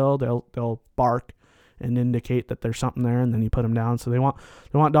off the hill, they'll bark and indicate that there's something there, and then you put them down. So they want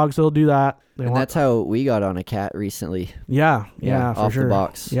dogs that'll do that. That's how we got on a cat recently. Yeah, for off sure. the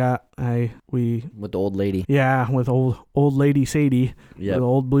box. Yeah, with the old lady. Yeah, with old lady Sadie. Yeah, the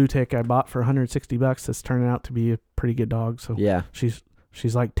old blue tick I bought for $160. That's turning out to be a pretty good dog. So yeah, she's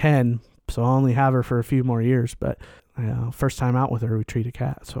like 10, so I'll only have her for a few more years. But first time out with her, we treat a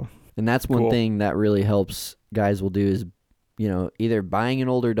cat. So and that's one thing that really helps. Guys will do is, either buying an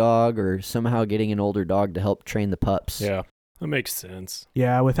older dog or somehow getting an older dog to help train the pups. Yeah, that makes sense.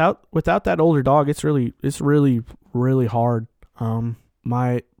 Yeah, without that older dog, it's really hard.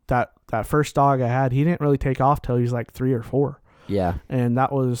 That first dog I had, he didn't really take off till he was like 3 or 4. Yeah, and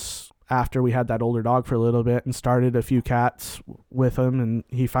that was after we had that older dog for a little bit and started a few cats with him, and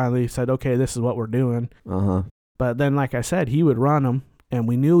he finally said, "Okay, this is what we're doing." But then, like I said, he would run them, and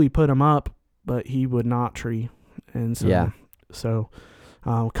we knew we put him up, but he would not tree, and so. So,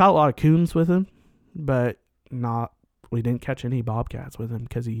 caught a lot of coons with him, but we didn't catch any bobcats with him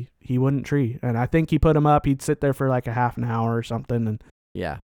because he wouldn't tree. And I think he put him up, he'd sit there for like a half an hour or something,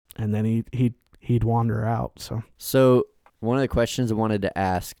 and then he'd wander out. So one of the questions I wanted to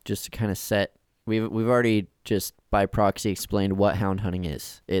ask, just to kind of set, we've already just by proxy explained what hound hunting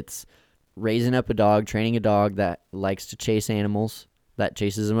is. It's raising up a dog, training a dog that likes to chase animals, that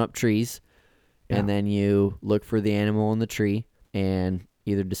chases them up trees. And then you look for the animal in the tree and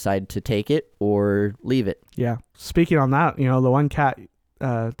either decide to take it or leave it. Yeah. Speaking on that, the one cat,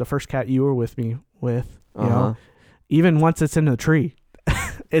 the first cat you were with me with, even once it's in the tree,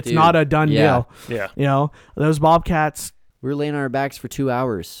 it's not a done deal. Yeah. Those bobcats. We were laying on our backs for 2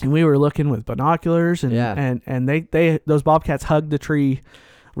 hours. And we were looking with binoculars, and they those bobcats hugged the tree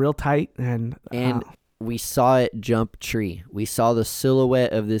real tight. And we saw it jump tree. We saw the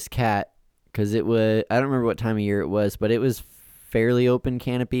silhouette of this cat. Because it was, I don't remember what time of year it was, but it was fairly open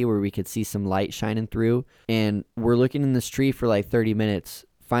canopy where we could see some light shining through. And we're looking in this tree for like 30 minutes.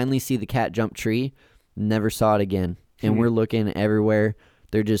 Finally see the cat jump tree. Never saw it again. And we're looking everywhere.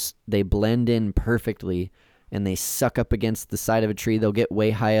 They blend in perfectly, and they suck up against the side of a tree. They'll get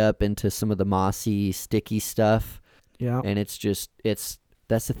way high up into some of the mossy, sticky stuff. Yeah. And that's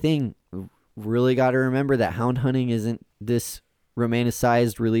the thing. Really got to remember that hound hunting isn't this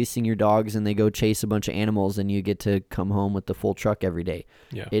romanticized releasing your dogs and they go chase a bunch of animals and you get to come home with the full truck every day.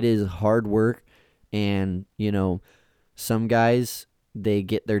 Yeah. It is hard work. And, some guys, they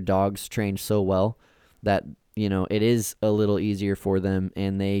get their dogs trained so well that, it is a little easier for them,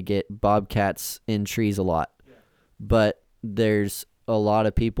 and they get bobcats in trees a lot. Yeah. But there's a lot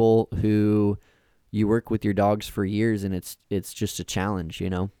of people who you work with your dogs for years, and it's just a challenge,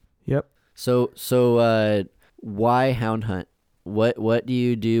 Yep. So why hound hunt? What do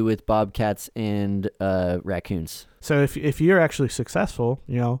you do with bobcats and raccoons? So if you're actually successful,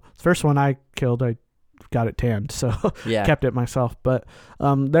 the first one I killed, I got it tanned, so kept it myself. But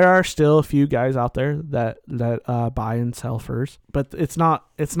there are still a few guys out there that buy and sell furs, but it's not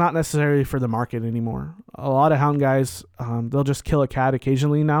necessarily for the market anymore. A lot of hound guys, they'll just kill a cat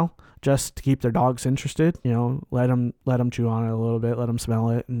occasionally now, just to keep their dogs interested. Let them chew on it a little bit, let them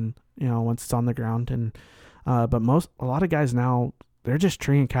smell it, and once it's on the ground. And but a lot of guys now, they're just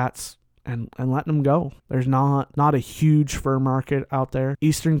treeing cats and letting them go. There's not a huge fur market out there.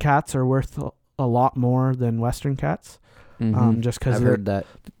 Eastern cats are worth a lot more than Western cats. Just because I've heard that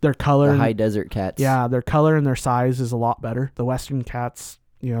their color, the high desert cats. Yeah, their color and their size is a lot better. The Western cats,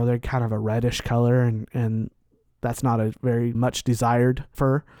 they're kind of a reddish color, and that's not a very much desired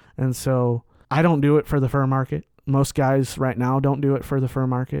fur. And so I don't do it for the fur market. Most guys right now don't do it for the fur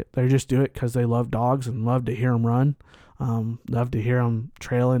market. They just do it because they love dogs and love to hear them run, love to hear them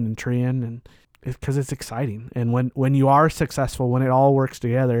trailing and treeing, and because it's exciting. And when you are successful, when it all works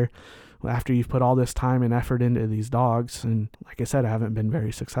together, after you've put all this time and effort into these dogs, and like I said, I haven't been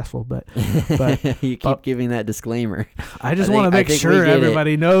very successful, but you keep giving that disclaimer. I just want to make sure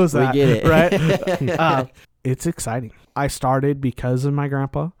everybody knows that, we get it. Right? It's exciting. I started because of my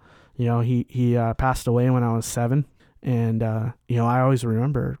grandpa. He passed away when I was 7, and I always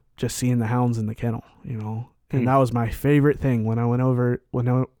remember just seeing the hounds in the kennel. And that was my favorite thing when I went over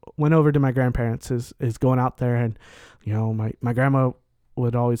to my grandparents is going out there, and my grandma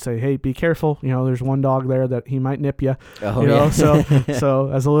would always say, "Hey, be careful. There's one dog there that he might nip you." So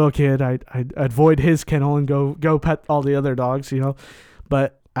as a little kid, I'd avoid his kennel and go pet all the other dogs.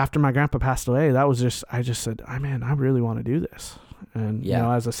 But after my grandpa passed away, I just said, man, I really want to do this. And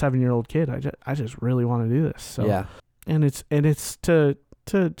as a 7-year-old kid, I just really want to do this. So and it's to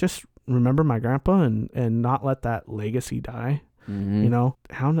just remember my grandpa and not let that legacy die.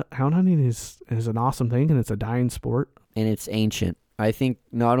 Hound hunting is an awesome thing, and it's a dying sport, and it's ancient. I think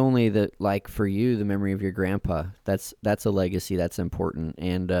not only that, like for you, the memory of your grandpa, that's a legacy that's important.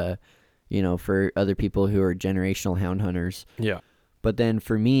 And, for other people who are generational hound hunters. Yeah. But then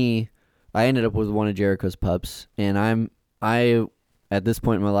for me, I ended up with one of Jericho's pups, and I, at this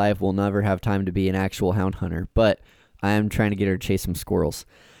point in my life, will never have time to be an actual hound hunter, but I am trying to get her to chase some squirrels.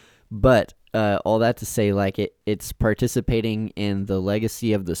 But, all that to say, like it's participating in the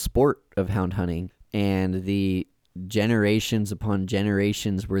legacy of the sport of hound hunting and the generations upon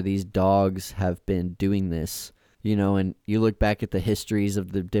generations where these dogs have been doing this, and you look back at the histories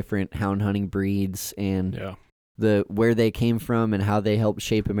of the different hound hunting breeds and where they came from and how they helped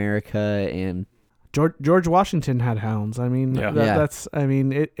shape America. And George Washington had hounds. I mean,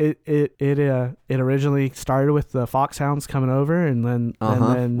 it originally started with the foxhounds coming over, and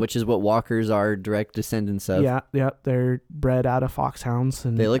then which is what walkers are direct descendants of. Yeah, they're bred out of foxhounds,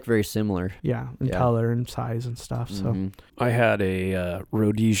 and they look very similar. Yeah, in color and size and stuff. So I had a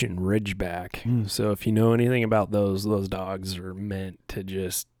Rhodesian Ridgeback. So if you know anything about those dogs are meant to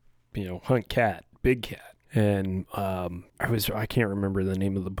just hunt cat, big cat. And I can't remember the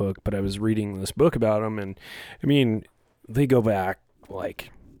name of the book, but I was reading this book about them, and I mean, they go back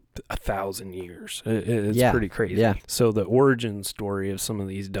like 1,000 years. It's pretty crazy. Yeah. So the origin story of some of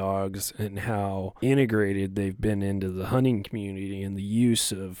these dogs and how integrated they've been into the hunting community and the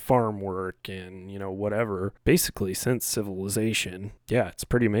use of farm work and, whatever, basically since civilization. Yeah, it's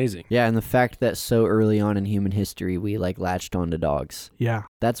pretty amazing. Yeah, and the fact that so early on in human history, we latched onto dogs. Yeah.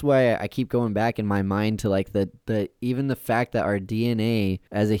 That's why I keep going back in my mind to even the fact that our DNA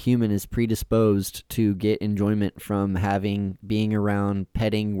as a human is predisposed to get enjoyment from being around,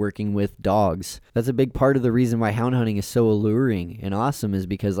 petting, working with dogs. That's a big part of the reason why hound hunting is so alluring and awesome, is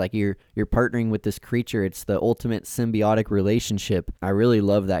because you're partnering with this creature. It's the ultimate symbiotic relationship. I really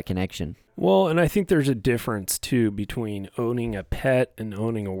love that connection. Well, and I think there's a difference too between owning a pet and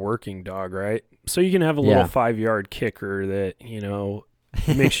owning a working dog, right? So you can have a little 5-yard kicker that,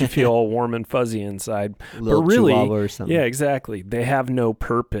 makes you feel all warm and fuzzy inside. Little but really, chihuahua or something. yeah, exactly. They have no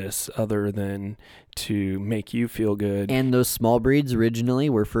purpose other than to make you feel good. And those small breeds originally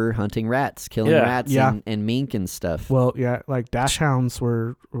were for hunting rats, killing rats and mink and stuff. Well, yeah, like dash hounds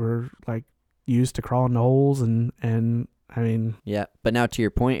were like used to crawl into holes and I mean, yeah. But now to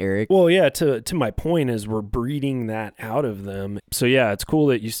your point, Eric. Well, yeah, to my point is we're breeding that out of them. So yeah, it's cool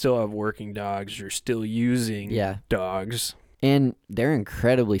that you still have working dogs. You're still using dogs. And they're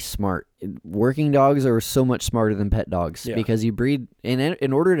incredibly smart. Working dogs are so much smarter than pet dogs because you breed.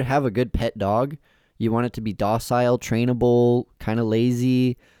 In order to have a good pet dog, you want it to be docile, trainable, kind of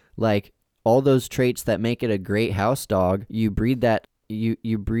lazy, like all those traits that make it a great house dog. You breed that.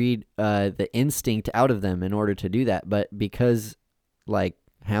 You breed the instinct out of them in order to do that. But because like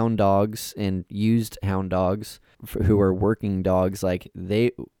hound dogs and used hound dogs who are working dogs, like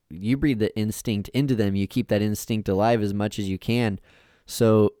you breed the instinct into them. You keep that instinct alive as much as you can.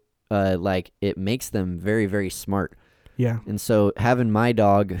 So like it makes them very, very smart. Yeah. And so having my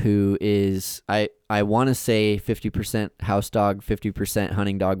dog who is, I want to say 50% house dog, 50%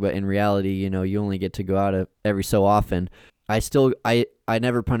 hunting dog, but in reality, you only get to go out every so often. I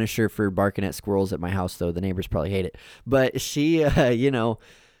never punish her for barking at squirrels at my house, though. The neighbors probably hate it. But she,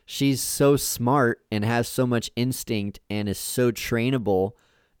 she's so smart and has so much instinct and is so trainable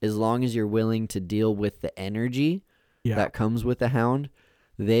as long as you're willing to deal with the energy that comes with the hound.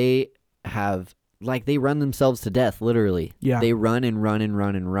 They have, they run themselves to death, literally. Yeah. They run and run and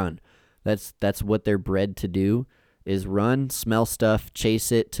run and run. That's what they're bred to do. Is run, smell stuff,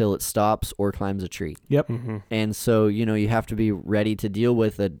 chase it till it stops or climbs a tree. Yep. Mm-hmm. And so, you have to be ready to deal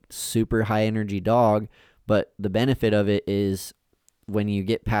with a super high energy dog. But the benefit of it is when you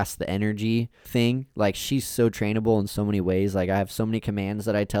get past the energy thing, like she's so trainable in so many ways. Like I have so many commands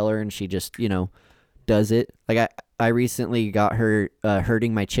that I tell her and she just, does it. Like I recently got her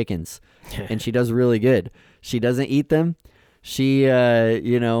herding my chickens and she does really good. She doesn't eat them. She,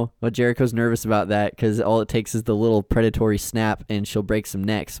 Jericho's nervous about that because all it takes is the little predatory snap and she'll break some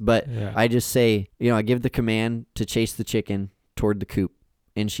necks. But I just say, I give the command to chase the chicken toward the coop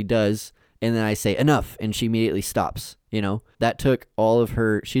and she does. And then I say, enough. And she immediately stops. That took all of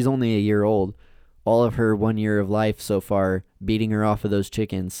her, she's only a year old, all of her 1 year of life so far, beating her off of those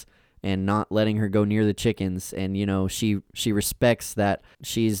chickens and not letting her go near the chickens. And, she respects that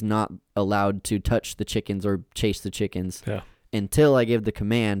she's not allowed to touch the chickens or chase the chickens. Yeah. Until I give the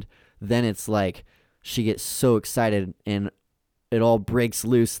command, then it's like she gets so excited and it all breaks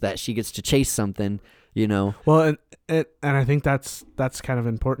loose that she gets to chase something, Well, and I think that's kind of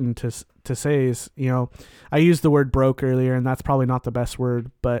important to say is, I used the word broke earlier and that's probably not the best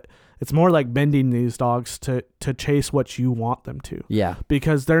word, but it's more like bending these dogs to chase what you want them to. Yeah.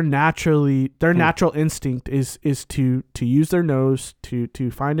 Because their natural instinct is to use their nose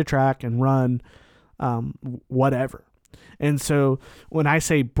to find a track and run, whatever. And so when I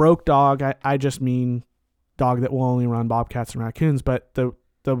say broke dog, I just mean dog that will only run bobcats and raccoons. But the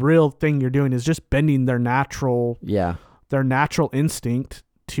real thing you're doing is just bending their natural instinct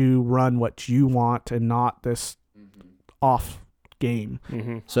to run what you want and not this off game.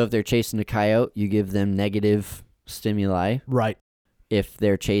 Mm-hmm. So if they're chasing a coyote, you give them negative stimuli. Right. If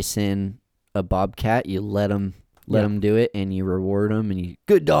they're chasing a bobcat, you let them do it and you reward them and you,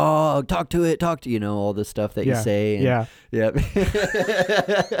 good dog, talk to it, all the stuff that you say. And, Yep.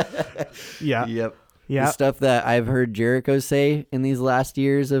 Yep. Yeah. The stuff that I've heard Jericho say in these last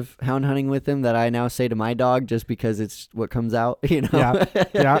years of hound hunting with him that I now say to my dog just because it's what comes out, Yeah.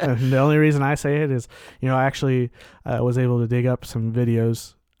 And the only reason I say it is, I actually was able to dig up some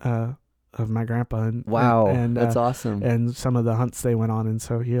videos of my grandpa and that's awesome. And some of the hunts they went on, and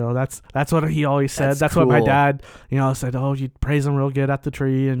so that's what he always said. That's cool. what my dad said. Oh, you praise him real good at the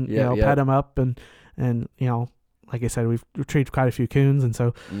tree and pet him up and like I said, we've retrieved quite a few coons, and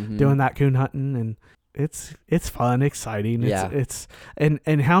so doing that coon hunting and it's fun, exciting. It's and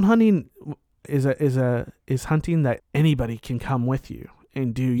hound hunting is hunting that anybody can come with you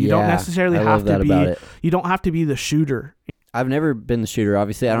and do. You don't necessarily have to be. You don't have to be the shooter. I've never been the shooter.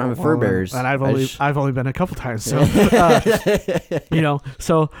 Obviously, I don't have a fur bearers, and I've only been a couple times. So,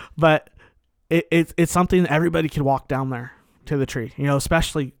 but it's something that everybody can walk down there to the tree.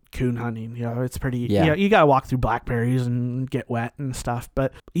 Especially coon hunting. It's pretty. Yeah. You gotta walk through blackberries and get wet and stuff.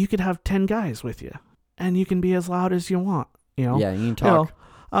 But you could have 10 guys with you, and you can be as loud as you want. Yeah, you can talk.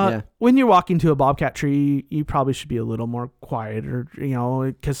 When you're walking to a bobcat tree, you probably should be a little more quiet, or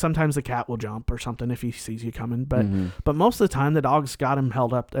because sometimes the cat will jump or something if he sees you coming. But most of the time, the dog's got him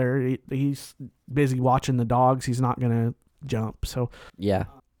held up there. He's busy watching the dogs. He's not gonna jump. So yeah,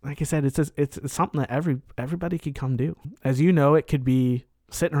 like I said, it's something that everybody could come do. As you know, it could be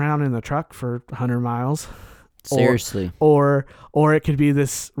sitting around in the truck for 100 miles. Seriously. Or it could be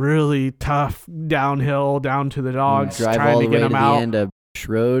this really tough downhill down to the dogs, drive trying all to the get way them to out. the end of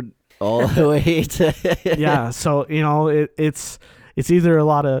road all the way to Yeah, so it's either a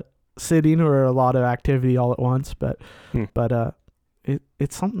lot of sitting or a lot of activity all at once, but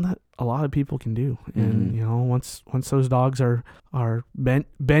it's something that a lot of people can do. And once those dogs are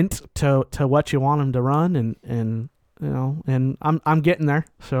bent to what you want them to run, and I'm getting there.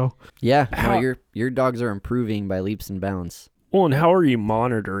 So yeah, no, your dogs are improving by leaps and bounds. Well, and how are you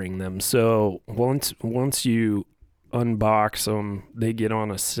monitoring them? So once you unbox them, they get on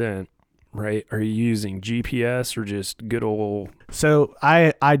a scent, right? Are you using GPS or just good old? So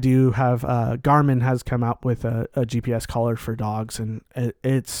I do have Garmin has come out with a GPS collar for dogs, and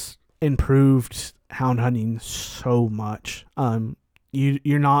it's improved hound hunting so much.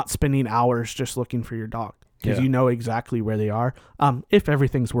 You're not spending hours just looking for your dog, because you know exactly where they are, if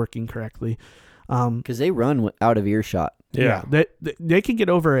everything's working correctly. Because they run out of earshot. Yeah, they can get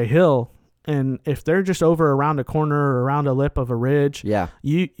over a hill, and if they're just over around a corner or around a lip of a ridge,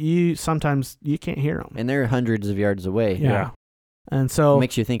 you sometimes you can't hear them, and they're hundreds of yards away. Yeah. And so it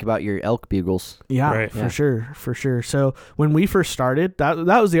makes you think about your elk bugles. Yeah, right. For sure. So when we first started, that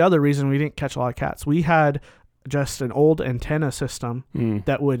was the other reason we didn't catch a lot of cats. We had just an old antenna system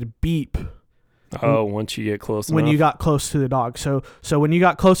that would beep. Oh, once you get close when enough. you got close to the dog. So when you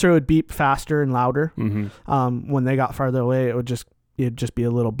got closer, it would beep faster and louder. When they got farther away, it'd just be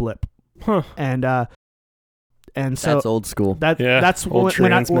a little blip. Huh. And so that's old school. That's old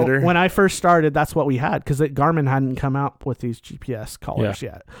transmitter. When I first started, that's what we had, because Garmin hadn't come out with these GPS collars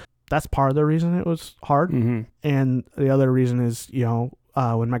yet. That's part of the reason it was hard. And the other reason is,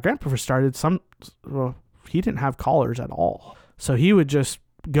 when my grandpa first started, he didn't have collars at all. So he would just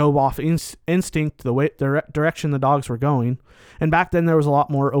go off instinct, the direction the dogs were going. And back then there was a lot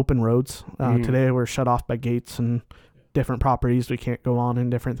more open roads. Today we're shut off by gates and different properties we can't go on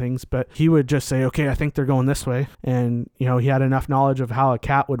and different things. But he would just say, okay, I think they're going this way. And, he had enough knowledge of how a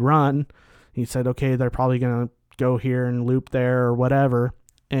cat would run. He said, okay, they're probably going to go here and loop there or whatever.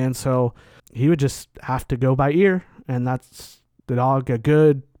 And so he would just have to go by ear. And that's the dog, a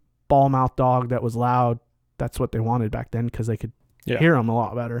good ball mouth dog that was loud. That's what they wanted back then, because they could hear them a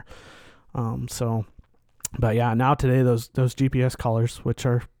lot better. But yeah, now today those GPS collars, which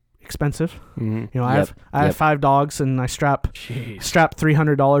are expensive. I have 5 dogs, and I strap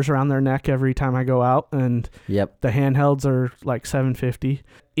 $300 around their neck every time I go out, and the handhelds are like $750.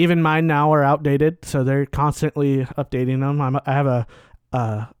 Even mine now are outdated, so they're constantly updating them. I have a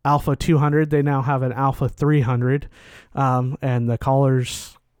Alpha 200. They now have an Alpha 300, and the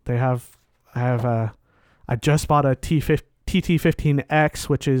collars I just bought a TT15X,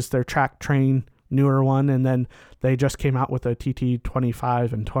 which is their track train newer one, and then they just came out with a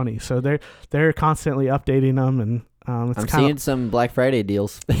TT25 and 20. So they're constantly updating them, and I'm seeing some Black Friday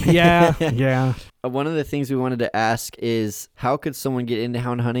deals. Yeah. One of the things we wanted to ask is, how could someone get into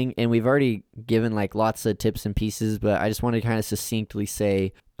hound hunting? And we've already given like lots of tips and pieces, but I just want to kind of succinctly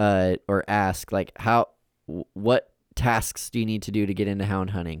say or ask, like, what tasks do you need to do to get into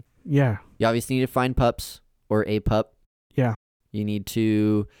hound hunting? Yeah. You obviously need to find pups or a pup. Yeah. You need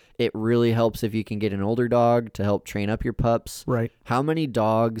to, it really helps if you can get an older dog to help train up your pups. Right. How many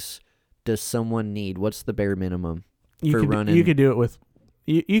dogs does someone need? What's the bare minimum for running? You could do it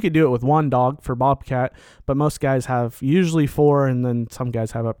with one dog for bobcat, but most guys have usually 4, and then some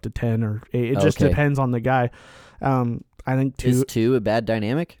guys have up to 10 or 8. It just depends on the guy. I think 2 is 2 a bad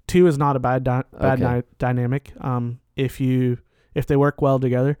dynamic. 2 is not a bad dynamic. If they work well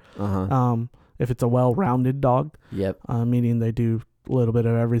together. If it's a well-rounded dog. Meaning they do a little bit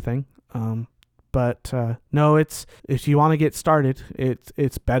of everything. But no, it's, if you want to get started,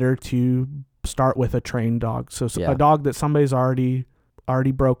 it's better to start with a trained dog. So a dog that somebody's already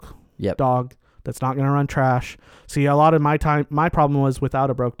broke. Dog that's not going to run trash. See, a lot of my problem was without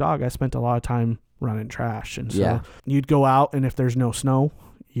a broke dog, I spent a lot of time running trash. And so you'd go out, and if there's no snow,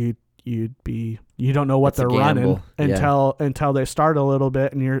 you don't know what they're running until they start a little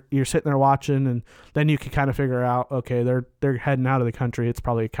bit, and you're sitting there watching, and then you can kind of figure out, okay, they're heading out of the country. It's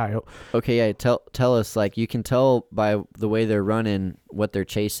probably a coyote. Okay, yeah. Tell us, like, you can tell by the way they're running what they're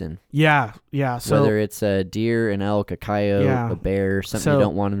chasing. Yeah. So whether it's a deer, an elk, a coyote, a bear, something you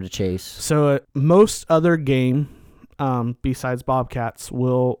don't want them to chase. So most other game, besides bobcats,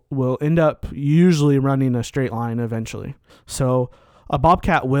 will end up usually running a straight line eventually. So a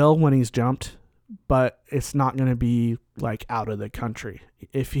bobcat will when he's jumped, but it's not going to be like out of the country.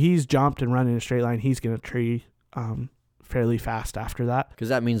 If he's jumped and running a straight line, he's going to tree fairly fast after that. Because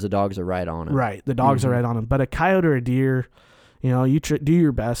that means the dogs are right on him. Right, the dogs are right on him. But a coyote or a deer, you do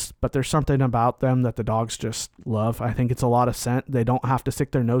your best, but there's something about them that the dogs just love. I think it's a lot of scent. They don't have to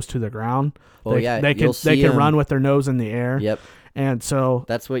stick their nose to the ground. Oh, they can run with their nose in the air. Yep. And so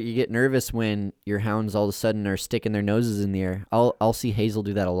that's what you get nervous when your hounds all of a sudden are sticking their noses in the air. I'll see Hazel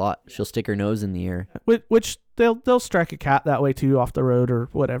do that a lot. She'll stick her nose in the air. Which they'll strike a cat that way too, off the road or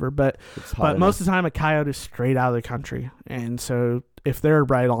whatever. But most of the time a coyote is straight out of the country. And so if they're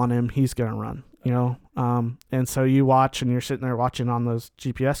right on him, he's going to run. And so you watch and you're sitting there watching on those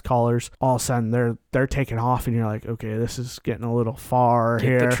GPS collars, all of a sudden they're taking off and you're like, okay, this is getting a little far Get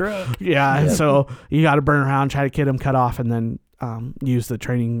here. the truck. Yeah. And so you got to burn around, try to get them cut off, and then use the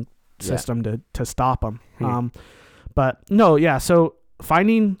training system to stop them. But no, yeah. So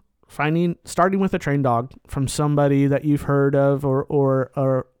starting with a trained dog from somebody that you've heard of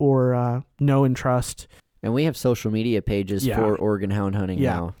or know and trust. And we have social media pages for Oregon hound hunting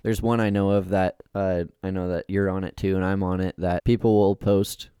now. There's one I know of that I know that you're on it too, and I'm on it, that people will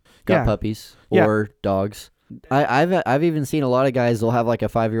post puppies or dogs. I've even seen a lot of guys, they'll have like a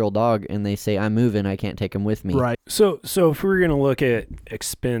 5-year-old dog and they say, I'm moving, I can't take him with me. Right. So if we're going to look at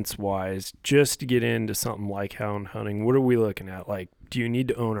expense wise, just to get into something like hound hunting, what are we looking at? Like, do you need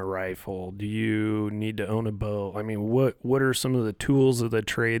to own a rifle? Do you need to own a bow? I mean, what are some of the tools of the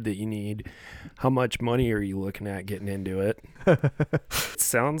trade that you need? How much money are you looking at getting into it? It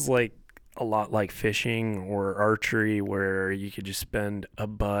sounds like a lot like fishing or archery, where you could just spend a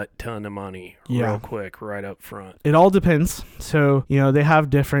butt ton of money real quick right up front. It all depends. So, they have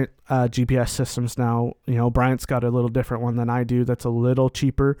different GPS systems now. Bryant's got a little different one than I do that's a little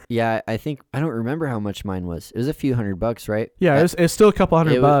cheaper. Yeah, I don't remember how much mine was. It was a few $100, right? Yeah, it's still a couple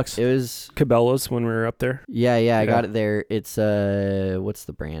 $100. It was Cabela's when we were up there. Yeah, I got it there. It's what's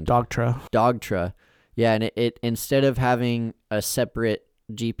the brand? Dogtra. Yeah, and it instead of having a separate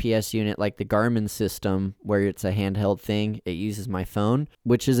GPS unit like the Garmin system where it's a handheld thing, it uses my phone,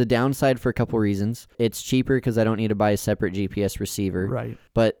 which is a downside for a couple reasons. It's cheaper because I don't need to buy a separate GPS receiver. Right.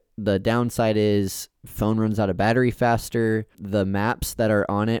 But the downside is phone runs out of battery faster. The maps that are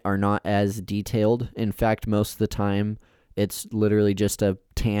on it are not as detailed. In fact, most of the time it's literally just a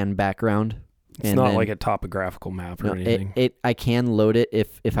tan background. It's not like a topographical map or anything. I can load it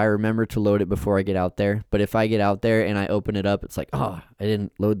if I remember to load it before I get out there. But if I get out there and I open it up, it's like, I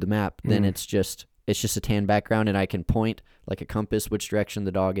didn't load the map. Then it's just a tan background, and I can point like a compass which direction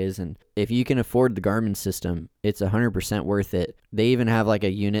the dog is. And if you can afford the Garmin system, it's 100% worth it. They even have like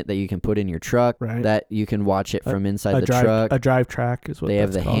a unit that you can put in your truck that you can watch it from inside the truck. A drive track is what they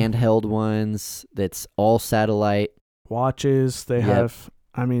have. The called handheld ones that's all satellite. Watches, they have.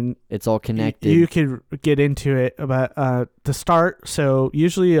 I mean, it's all connected. You could get into it, but to start, so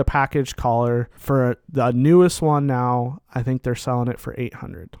usually a package collar for the newest one now, I think they're selling it for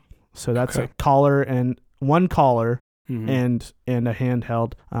 $800. So that's a collar and one collar and a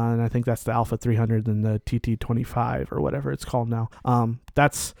handheld, and I think that's the Alpha 300 and the TT25 or whatever it's called now.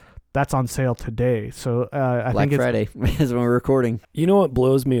 That's on sale today. So I think Friday is when we're recording. You know what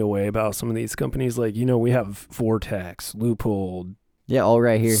blows me away about some of these companies? Like, we have Vortex, Loophole. Yeah, all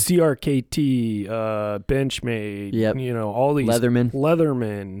right here. CRKT, Benchmade, all these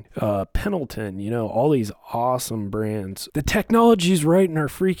Leatherman, Pendleton, all these awesome brands. The technology's right in our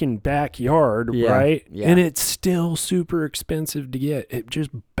freaking backyard, right? Yeah. And it's still super expensive to get. It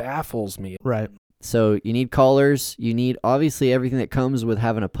just baffles me. Right. So you need collars. You need obviously everything that comes with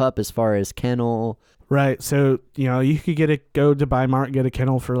having a pup as far as kennel. Right. So, you could go to Bimart, get a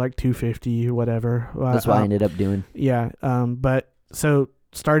kennel for like $250 or whatever. That's what I ended up doing. Yeah. So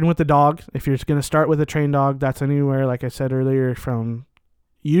starting with the dog, if you're going to start with a trained dog, that's anywhere, like I said earlier, from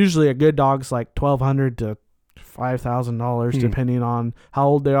usually a good dog's like $1,200 to $5,000, depending on how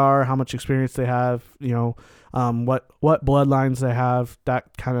old they are, how much experience they have, what bloodlines they have,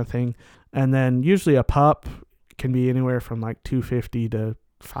 that kind of thing. And then usually a pup can be anywhere from like $250 to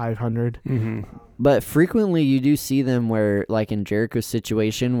 $500. But frequently you do see them where, like in Jericho's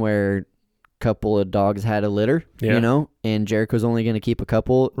situation, where couple of dogs had a litter, and Jericho's only going to keep a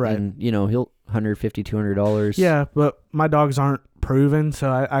couple, right? And he'll $150, $200. Yeah, but my dogs aren't proven,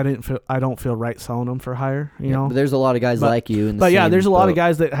 so I don't feel right selling them for higher. But there's a lot of guys like you. There's a lot of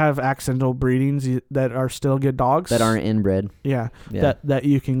guys that have accidental breedings that are still good dogs that aren't inbred. Yeah. That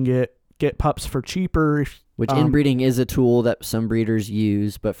you can get pups for cheaper Which inbreeding is a tool that some breeders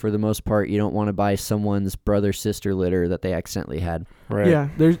use, but for the most part, you don't want to buy someone's brother-sister litter that they accidentally had. Right. Yeah,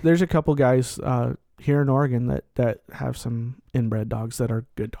 there's a couple guys here in Oregon that have some inbred dogs that are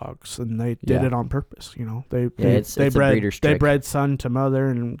good dogs, and they did it on purpose. You know, they bred son to mother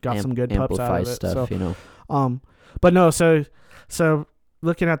and got some good pups out of it. Stuff, so, you know. But no, so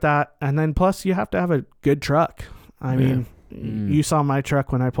looking at that, and then plus you have to have a good truck. I mean, you saw my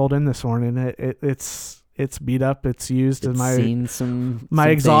truck when I pulled in this morning. It's beat up. It's used, and my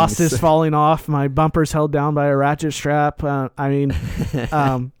exhaust is falling off. My bumper's held down by a ratchet strap. I mean,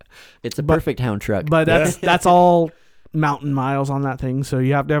 it's a perfect Hound truck. But that's all mountain miles on that thing. So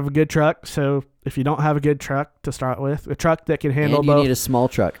you have to have a good truck. So if you don't have a good truck to start with, a truck that can handle both. You need a small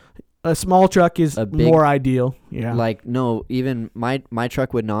truck. A small truck is more ideal. Yeah. Like, no, even my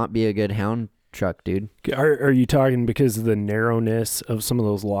truck would not be a good Hound truck, dude. Are you talking because of the narrowness of some of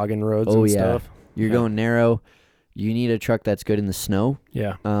those logging roads and stuff? You're going narrow. You need a truck that's good in the snow.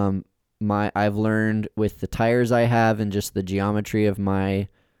 Yeah. I've learned with the tires I have and just the geometry of my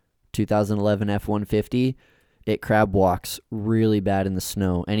 2011 F-150, it crab walks really bad in the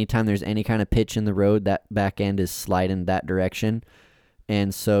snow. Anytime there's any kind of pitch in the road, that back end is sliding that direction.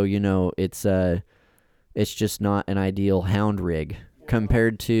 And so, you know, it's just not an ideal Hound rig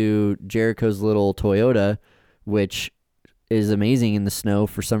compared to Jericho's little Toyota, which is amazing in the snow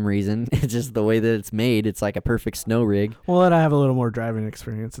for some reason. It's just the way that it's made. It's like a perfect snow rig. Well, and I have a little more driving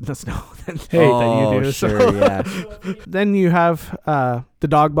experience in the snow than you do. Sure, so. Yeah. Then you have the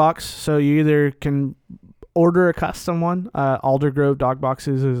dog box. So you either can order a custom one. Aldergrove dog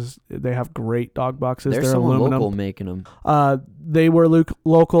boxes they have great dog boxes. There's They're someone aluminum. local making them. They were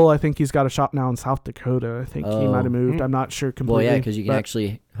local. I think he's got a shop now in South Dakota. I think he might have moved. I'm not sure completely. Well, yeah, because you can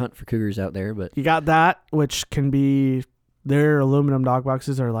actually hunt for cougars out there. But you got that, which can be. Their aluminum dog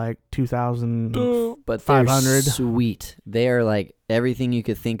boxes are like 2,000, but 500. Sweet. They are like everything you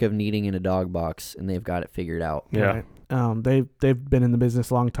could think of needing in a dog box, and they've got it figured out. Yeah. Right. They've been in the business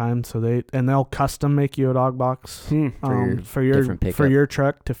a long time, so they'll custom make you a dog box for your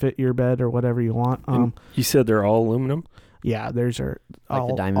truck to fit your bed or whatever you want. You said they're all aluminum? Yeah, theirs are like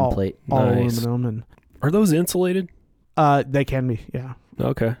the diamond plate. All nice. aluminum, and are those insulated? They can be. Yeah.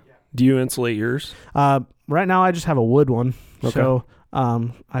 Okay. Do you insulate yours? Right now, I just have a wood one. Okay. So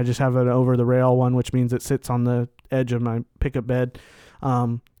I just have an over-the-rail one, which means it sits on the edge of my pickup bed.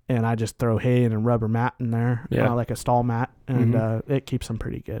 And I just throw hay and a rubber mat in there, like a stall mat, and it keeps them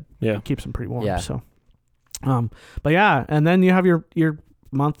pretty good. Yeah. It keeps them pretty warm. Yeah. So, but yeah, and then you have your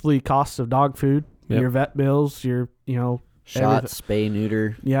monthly costs of dog food, your vet bills, your shots, spay,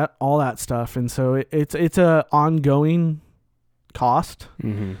 neuter. Yeah, all that stuff. And so it's a ongoing cost.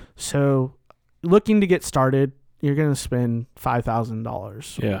 Mm-hmm. So looking to get started, you're going to spend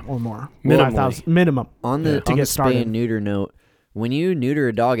 $5,000 or more. Minimum. On the spay and neuter note, when you neuter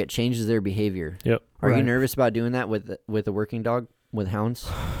a dog, it changes their behavior. Yep. Are you nervous about doing that with a working dog, with hounds?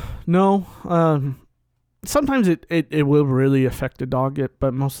 No. Sometimes it will really affect a dog,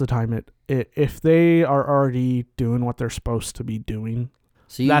 but most of the time if they are already doing what they're supposed to be doing,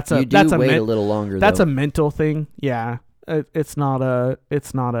 so you do wait a little longer. That's though. A mental thing. Yeah. It's not a.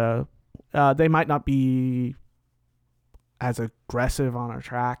 They might not be as aggressive on a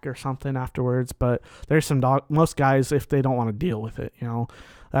track or something afterwards, but there's some most guys, if they don't want to deal with it,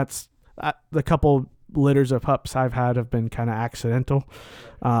 that's the couple litters of pups I've had have been kind of accidental.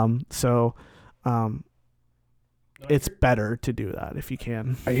 It's better to do that if you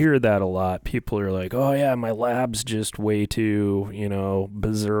can. I hear that a lot. People are like, oh yeah, my lab's just way too,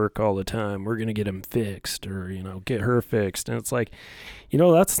 berserk all the time. We're going to get him fixed or, get her fixed. And it's like,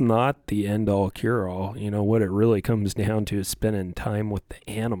 that's not the end all cure all. What it really comes down to is spending time with the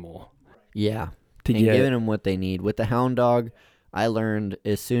animal. Yeah. And giving them what they need. With the hound dog, I learned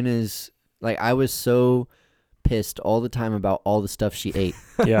as soon as, I was so pissed all the time about all the stuff she ate.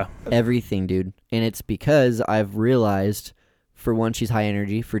 Yeah. Everything, dude. And it's because I've realized, for one, she's high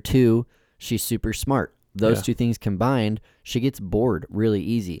energy. For two, she's super smart. Those two things combined, she gets bored really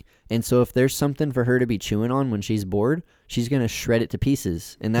easy. And so if there's something for her to be chewing on when she's bored, she's going to shred it to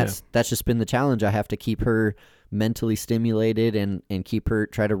pieces. And that's just been the challenge. I have to keep her mentally stimulated and keep her,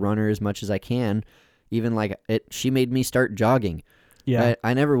 try to run her as much as I can. Even she made me start jogging. Yeah.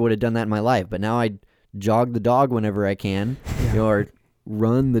 I never would have done that in my life, but now I jog the dog whenever I can, or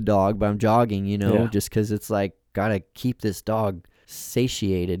run the dog, but I'm jogging, just because it's gotta keep this dog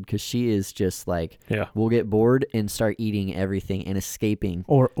satiated because she is just like, Yeah. we'll get bored and start eating everything and escaping.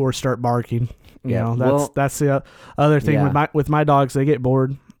 Or start barking. You Yeah, know, that's the other thing Yeah. with my dogs. They get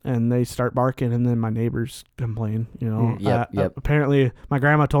bored and they start barking, and then my neighbors complain. You know, Yep. Apparently, my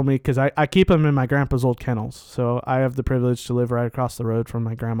grandma told me, because I keep them in my grandpa's old kennels, so I have the privilege to live right across the road from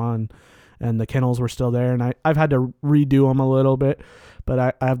my grandma, and the kennels were still there, and I've had to redo them a little bit, but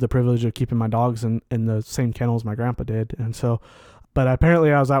I have the privilege of keeping my dogs in the same kennels my grandpa did, and so. But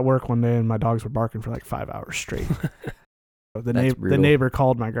apparently, I was at work one day and my dogs were barking for like 5 hours straight. The neighbor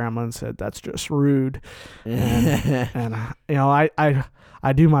called my grandma and said, "That's just rude." and you know,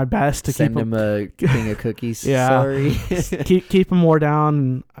 I do my best to send keep him a thing of cookies. Yeah. Sorry. keep them more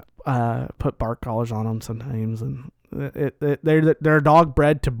down, and put bark collars on them sometimes, and they're a dog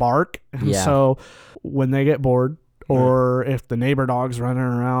bred to bark, and Yeah. so when they get bored, or if the neighbor dog's running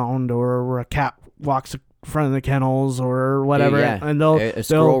around, or a cat walks in front of the kennels or whatever, and a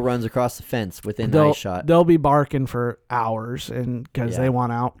squirrel runs across the fence within eye shot. They'll be barking for hours, and because they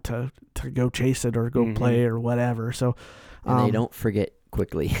want out to go chase it or go play or whatever. So, and they don't forget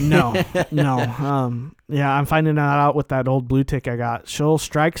quickly. No. Yeah, I'm finding that out with that old blue tick I got. She'll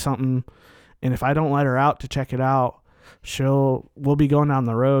strike something, and if I don't let her out to check it out, we'll be going down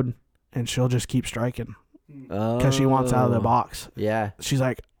the road, and she'll just keep striking because she wants out of the box. Yeah. She's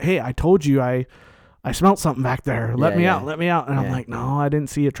like, "Hey, I told you I smelled something back there. Let me out. And I'm like, "No, I didn't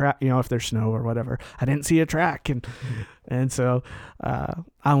see a track." You know, if there's snow or whatever, I didn't see a track. And so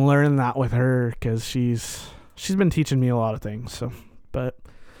I'm learning that with her because she's been teaching me a lot of things. So, but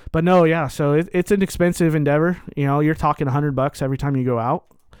no, yeah. So it's an expensive endeavor. You know, you're talking $100 every time you go out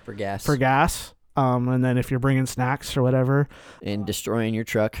For gas. And then if you're bringing snacks or whatever, and destroying your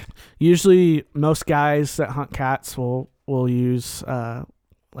truck. Usually most guys that hunt cats will use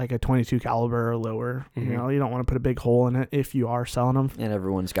like a 22 caliber or lower. You know, you don't want to put a big hole in it if you are selling them. And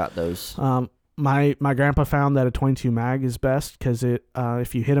everyone's got those. My grandpa found that a 22 mag is best because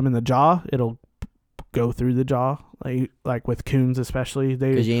if you hit them in the jaw, it'll go through the jaw. Like with coons especially,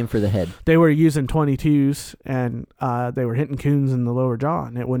 because you aim for the head. They were using 22s and they were hitting coons in the lower jaw,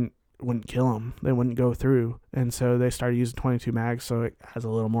 and it wouldn't kill them. They wouldn't go through, and so they started using 22 mags, so it has a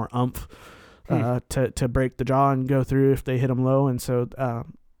little more oomph to break the jaw and go through if they hit them low. And so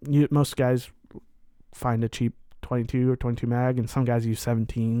most guys find a cheap 22 or 22 mag, and some guys use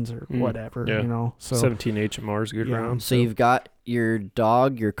 17s or whatever. You know, so 17 HMR is good round. So you've got your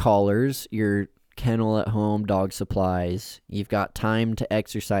dog, your collars, your kennel at home, dog supplies. You've got time to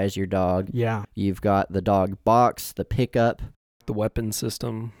exercise your dog. Yeah. You've got the dog box, the pickup, the weapon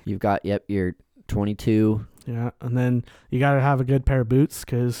system. You've got your 22. Yeah, and then you got to have a good pair of boots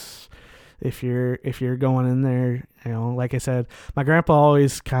because if you're going in there, you know, like I said, my grandpa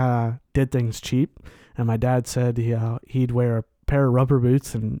always kind of did things cheap, and my dad said he'd wear a pair of rubber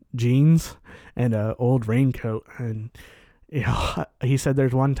boots and jeans and an old raincoat. And you know, he said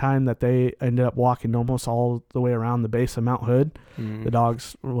there's one time that they ended up walking almost all the way around the base of Mount Hood. The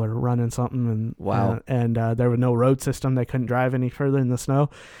dogs were running something, and wow, and there was no road system. They couldn't drive any further in the snow.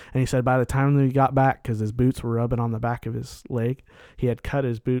 And he said by the time they got back, because his boots were rubbing on the back of his leg, he had cut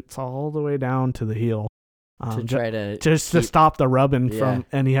his boots all the way down to the heel. To try to to stop the rubbing from,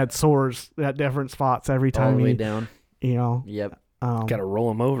 and he had sores at different spots every time all the way down. You know, yep. Got to roll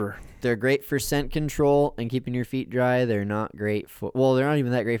them over. They're great for scent control and keeping your feet dry. They're not great for, well, they're not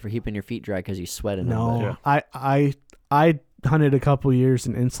even that great for keeping your feet dry because you sweat in them. No, I hunted a couple years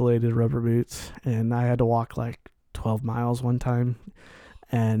in insulated rubber boots, and I had to walk like 12 miles one time,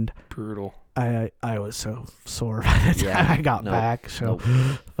 and brutal. I was so sore by the time I got back. So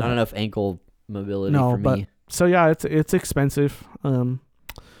not enough ankle mobility for me. So yeah, it's expensive.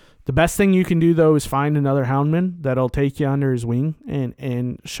 The best thing you can do though is find another houndman that'll take you under his wing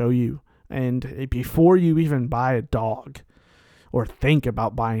and show you. And before you even buy a dog or think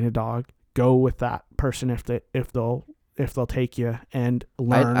about buying a dog, go with that person if they'll take you and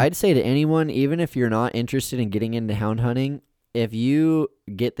learn. I'd say to anyone, even if you're not interested in getting into hound hunting, if you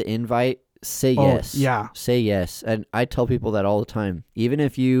get the invite, say yes. Yeah. Say yes. And I tell people that all the time. Even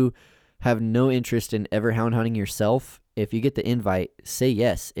if you have no interest in ever hound hunting yourself, if you get the invite, say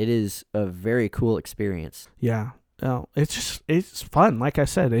yes. It is a very cool experience. Yeah. It's fun. Like I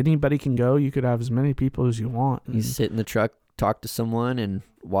said, anybody can go. You could have as many people as you want. You sit in the truck, talk to someone, and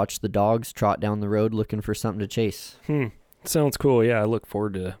watch the dogs trot down the road looking for something to chase. Sounds cool. Yeah, I look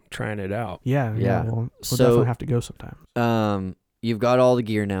forward to trying it out. Yeah. We'll definitely have to go sometime. You've got all the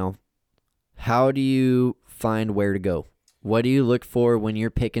gear now. How do you find where to go? What do you look for when you're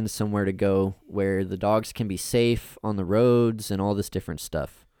picking somewhere to go where the dogs can be safe on the roads and all this different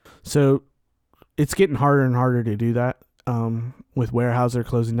stuff? So it's getting harder and harder to do that. with Weyerhaeuser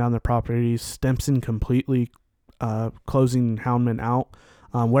closing down their properties, Stimson completely closing houndmen out.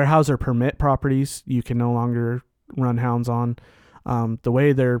 Weyerhaeuser permit properties you can no longer run hounds on. The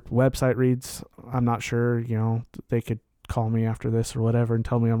way their website reads, I'm not sure, they could call me after this or whatever and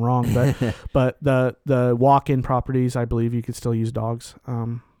tell me I'm wrong, but the walk-in properties, I believe you could still use dogs.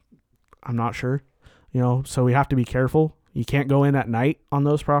 I'm not sure, so we have to be careful. You can't go in at night on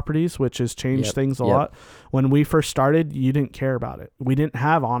those properties, which has changed things a lot. When we first started, you didn't care about it. We didn't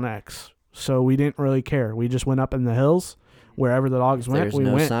have Onyx, so we didn't really care. We just went up in the hills wherever the dogs went. There's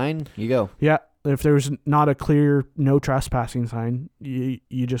no sign, you go. Yeah. If there was not a clear no trespassing sign,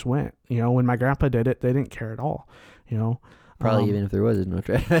 you just went. When my grandpa did it, they didn't care at all. Probably even if there was no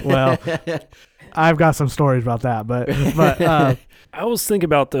trespassing. Well, I've got some stories about that, but I always think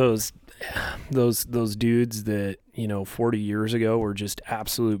about those dudes that 40 years ago were just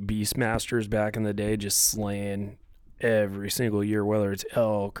absolute beast masters back in the day, just slaying every single year, whether it's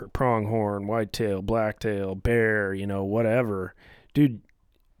elk or pronghorn, whitetail, blacktail, bear, whatever, dude.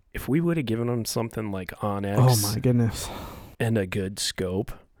 If we would have given them something like Onyx, oh my goodness, and a good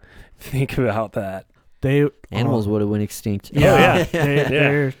scope, think about that. Animals would have went extinct. Yeah,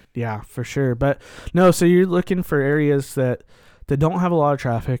 for sure. But no, so you're looking for areas that don't have a lot of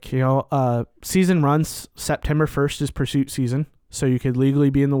traffic. Season runs September 1st is pursuit season, so you could legally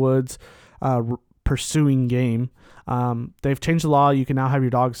be in the woods pursuing game. They've changed the law. You can now have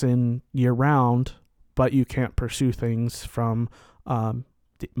your dogs in year round, but you can't pursue things from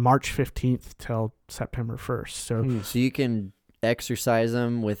March 15th till September 1st. So you can exercise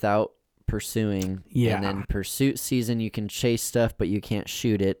them without pursuing. Yeah. And then pursuit season, you can chase stuff, but you can't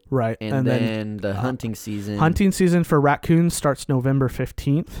shoot it. Right. And then the hunting season. Hunting season for raccoons starts November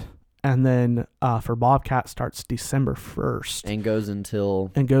 15th. And then for bobcat starts December 1st.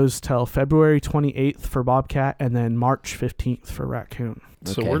 And goes till February 28th for bobcat, and then March 15th for raccoon.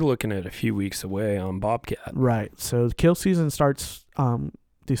 So we're looking at a few weeks away on bobcat. Right. So the kill season starts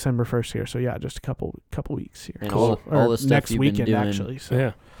December 1st here. So yeah, just a couple weeks here. And all the stuff next you've weekend been doing, actually. So.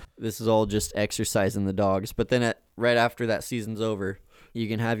 Yeah. This is all just exercising the dogs. But then right after that season's over, you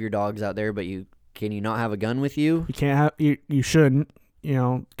can have your dogs out there, but can you not have a gun with you? You can't have you shouldn't,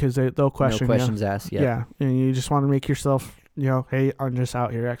 because they'll question. No questions asked. Yeah, and you just want to make yourself, hey, I'm just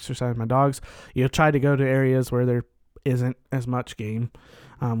out here exercising my dogs. You'll try to go to areas where there isn't as much game,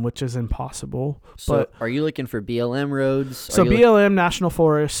 which is impossible. So but are you looking for BLM roads? So BLM National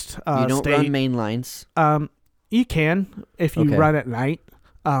Forest. You don't state, run main lines. You can if you run at night.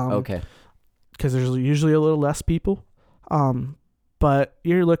 Okay. Because there's usually a little less people. But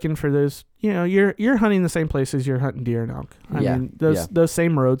you're looking for those. You're hunting the same places you're hunting deer and elk. I mean, those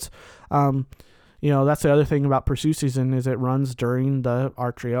same roads. That's the other thing about pursuit season is it runs during the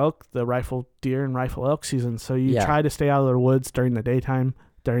archery elk, the rifle deer, and rifle elk season. So you try to stay out of the woods during the daytime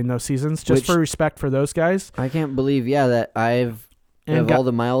during those seasons, just for respect for those guys. I can't believe, that all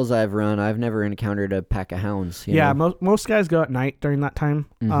the miles I've run, I've never encountered a pack of hounds. Most guys go at night during that time,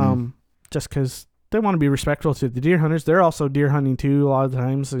 just because they want to be respectful to the deer hunters. They're also deer hunting too a lot of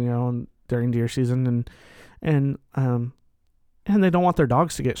times, during deer season, and they don't want their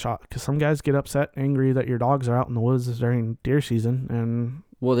dogs to get shot because some guys get upset, angry that your dogs are out in the woods during deer season, and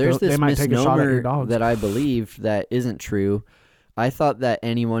there's this they might take a shot at your dogs. That I believe that isn't true. I thought that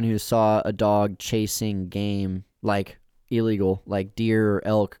anyone who saw a dog chasing game like illegal, like deer or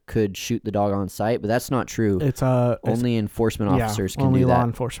elk, could shoot the dog on sight, but that's not true. It's only enforcement officers can only do that. Law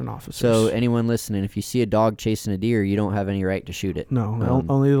enforcement officers. So anyone listening, if you see a dog chasing a deer, you don't have any right to shoot it. No,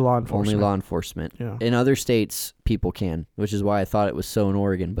 only the law enforcement. Only law enforcement. Yeah. In other states, people can, which is why I thought it was so in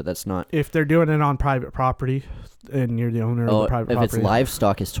Oregon, but that's not. If they're doing it on private property, and you're the owner of the private property. If it's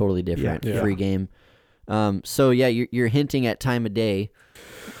livestock, it's totally different. Yeah. Free game. You're hinting at time of day.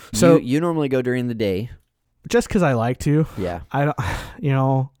 So you normally go during the day. Just because I like to. Yeah. I don't,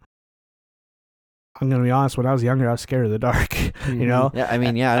 I'm going to be honest, when I was younger, I was scared of the dark, Yeah, I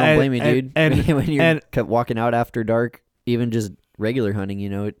mean, I don't blame you, dude. And when you're walking out after dark, even just regular hunting,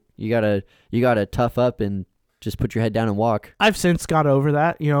 you gotta tough up and just put your head down and walk. I've since got over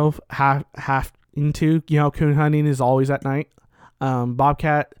that, half into, coon hunting is always at night.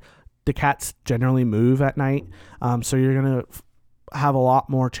 Bobcat, the cats generally move at night. So you're going to have a lot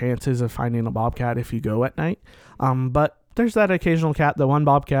more chances of finding a bobcat if you go at night. But there's that occasional cat, the one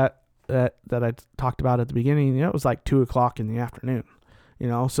bobcat that I talked about at the beginning, it was like 2:00 in the afternoon,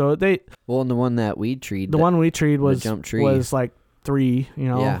 so and the one that we treed, was like 3,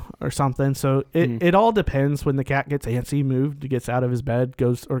 or something. So it all depends when the cat gets antsy, moved, gets out of his bed,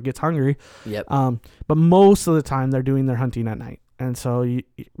 goes or gets hungry. Yep. But most of the time they're doing their hunting at night. And so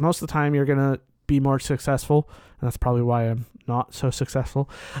most of the time you're going to be more successful, and that's probably why I'm not so successful,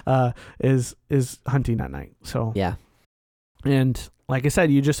 is hunting at night. So Yeah. And like I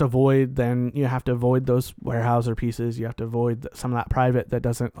said, you just avoid, then you have to avoid those warehouser pieces. You have to avoid some of that private that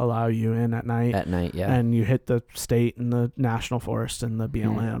doesn't allow you in at night. At night, yeah. And you hit the state and the national forest and the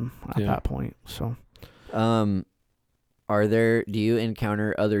BLM at that point. So, do you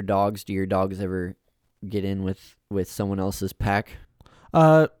encounter other dogs? Do your dogs ever get in with someone else's pack?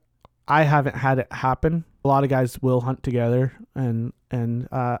 I haven't had it happen. A lot of guys will hunt together, and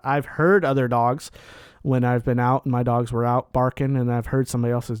I've heard other dogs when I've been out and my dogs were out barking, and I've heard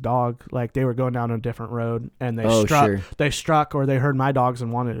somebody else's dog, like they were going down a different road and they struck, or they heard my dogs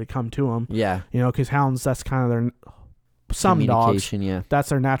and wanted to come to them. Yeah. Because hounds, that's kind of their, some dogs, that's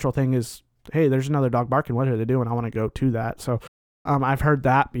their natural thing is, hey, there's another dog barking. What are they doing? I want to go to that. So, I've heard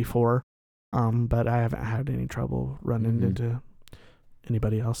that before, but I haven't had any trouble running into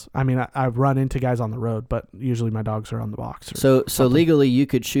anybody else. I mean, I've run into guys on the road, but usually my dogs are on the box. So legally you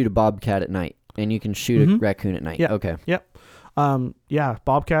could shoot a bobcat at night, and you can shoot a raccoon at night. Yeah. Okay. Yep.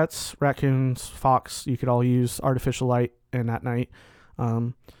 Bobcats, raccoons, fox, you could all use artificial light and at night.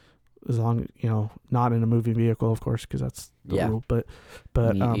 As long, not in a moving vehicle, of course, because that's the rule. But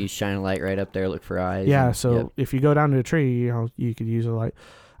you shine a light right up there, look for eyes. Yeah. If you go down to a tree, you could use a light.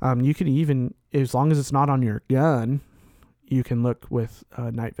 You could even, as long as it's not on your gun, you can look with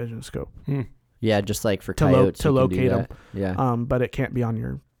a night vision scope. Yeah, just like for coyotes to locate them. Yeah. But it can't be on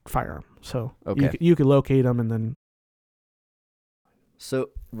your firearm. So okay. you could locate them and then. So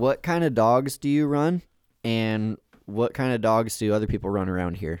what kind of dogs do you run, and what kind of dogs do other people run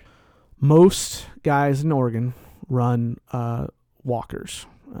around here? Most guys in Oregon run walkers.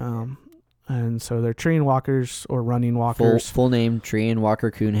 And so they're tree and walkers or running walkers. Full name, tree and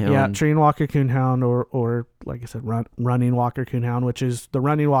walker coonhound. Yeah, tree and walker coonhound, or like I said, running walker coonhound, which is the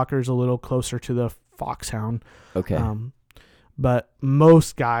running walker is a little closer to the foxhound. Okay. But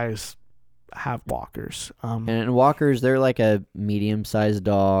most guys have walkers. And walkers, they're like a medium-sized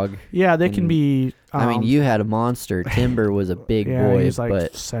dog. Yeah, they can be. I mean, you had a monster. Timber was a big boy. He's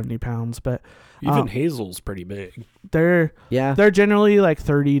like 70 pounds, but even Hazel's pretty big. They're generally like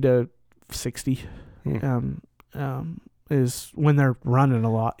 30 to 60. Is when they're running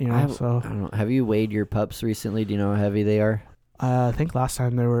a lot, so I don't know. Have you weighed your pups recently? Do you know how heavy they are? I think last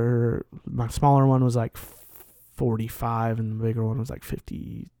time my smaller one was like 45 and the bigger one was like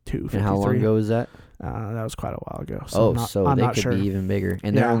 52, 53. And how long ago was that? That was quite a while ago. So they could be even bigger.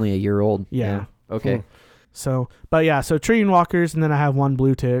 And they're only a year old. Yeah. Okay. Cool. So tree and walkers, and then I have one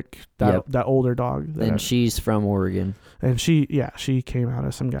blue tick, that older dog. She's from Oregon. And she came out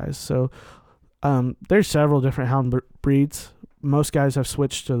of some guys. So there's several different hound breeds. Most guys have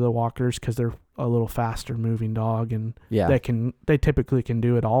switched to the walkers because they're a little faster moving dog, and they typically can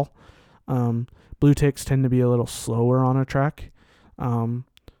do it all. Blue ticks tend to be a little slower on a track, a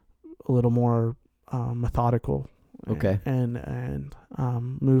little more methodical. Okay. And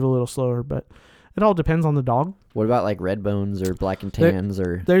move a little slower, but it all depends on the dog. What about like red bones or black and tans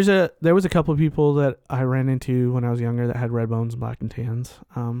there was a couple of people that I ran into when I was younger that had red bones and black and tans.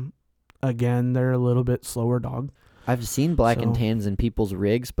 Again, they're a little bit slower dog. I've seen black and tans in people's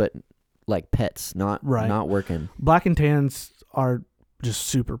rigs, but like pets, not working. Black and tans are just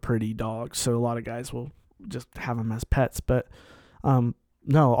super pretty dogs, so a lot of guys will just have them as pets. But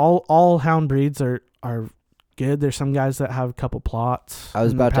no, all hound breeds are good. There's some guys that have a couple plots. I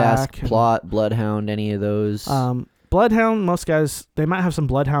was about to ask plot, bloodhound, any of those. Bloodhound, most guys, they might have some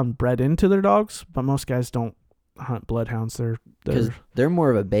bloodhound bred into their dogs, but most guys don't hunt bloodhounds. They're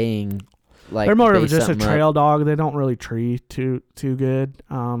more of a baying. Like they're more of just a trail dog. They don't really tree too good.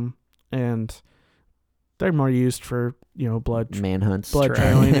 And they're more used for man hunts, blood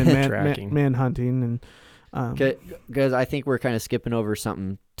trailing, and man hunting, and because I think we're kind of skipping over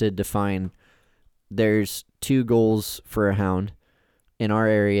something to define. There's two goals for a hound. In our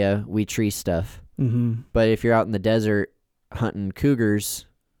area, we tree stuff. Mm-hmm. But if you're out in the desert hunting cougars,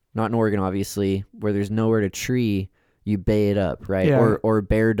 not in Oregon obviously, where there's nowhere to tree, you bay it up, right? Yeah. Or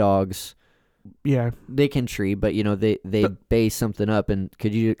bear dogs. Yeah, they can tree, but they bay something up. And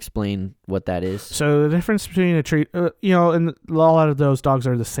could you explain what that is? So the difference between a tree, and a lot of those dogs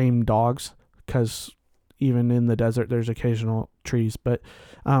are the same dogs, because even in the desert there's occasional trees. But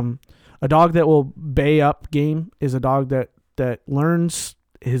a dog that will bay up game is a dog that learns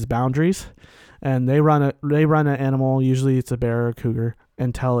his boundaries, and they run an animal. Usually it's a bear or a cougar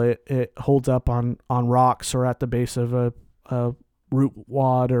until it holds up on rocks or at the base of a root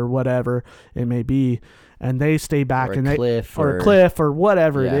wad or whatever it may be, and they stay back, or a cliff or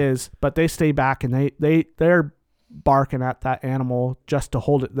whatever it is, but they stay back, and they're barking at that animal just to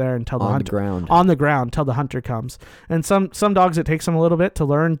hold it there until on the ground until the hunter comes. And some dogs, it takes them a little bit to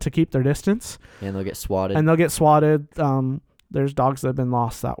learn to keep their distance, and they'll get swatted. There's dogs that have been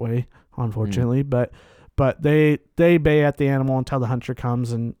lost that way, unfortunately, but they bay at the animal until the hunter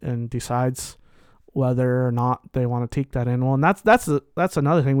comes and decides whether or not they want to take that animal. And that's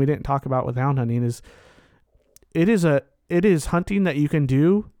another thing we didn't talk about with hound hunting is it is hunting that you can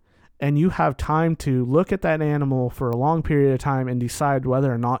do, and you have time to look at that animal for a long period of time and decide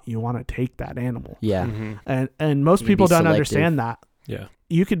whether or not you want to take that animal. Yeah. Mm-hmm. And most people don't understand that. Yeah.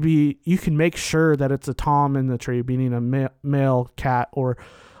 You can make sure that it's a tom in the tree, meaning a male cat or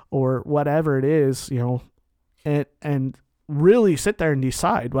whatever it is, and really sit there and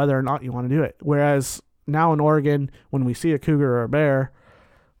decide whether or not you want to do it. Whereas now in Oregon, when we see a cougar or a bear,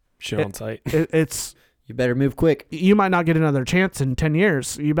 shoot on sight. It's you better move quick. You might not get another chance in 10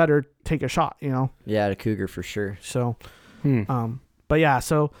 years. You better take a shot, Yeah, a cougar for sure. So, but yeah,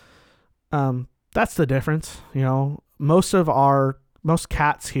 so that's the difference. Most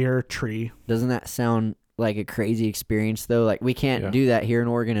cats here tree. Doesn't that sound like a crazy experience though? Like we can't do that here in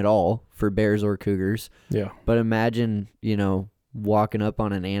Oregon at all for bears or cougars. Yeah. But imagine, walking up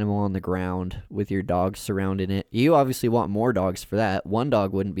on an animal on the ground with your dogs surrounding it. You obviously want more dogs for that. One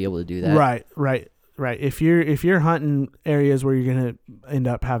dog wouldn't be able to do that. Right. If you're hunting areas where you're gonna end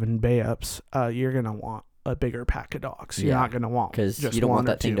up having bay ups, you're gonna want a bigger pack of dogs. You're not gonna want because you don't want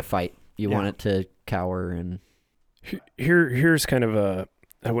that thing to fight. You want it to cower. And here's kind of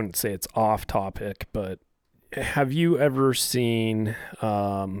I wouldn't say it's off topic, but have you ever seen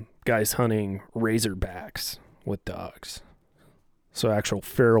guys hunting razorbacks with dogs? So actual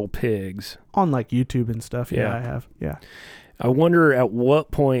feral pigs on like YouTube and stuff. Yeah, I have. Yeah. I wonder at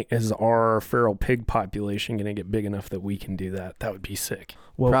what point is our feral pig population going to get big enough that we can do that? That would be sick.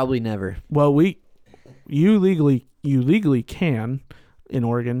 Well, probably never. Well, you legally can in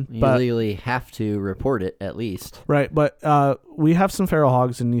Oregon. You legally have to report it at least. Right, but we have some feral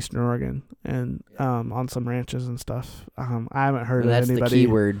hogs in Eastern Oregon and on some ranches and stuff. I haven't heard of anybody. That's the key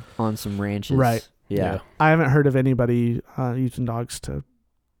word, on some ranches. Right. Yeah. I haven't heard of anybody using dogs to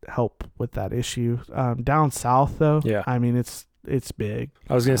help with that issue. Down south though, I mean it's big.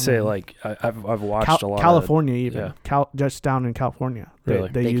 I was gonna say like I've watched a lot. California even just down in California. Really?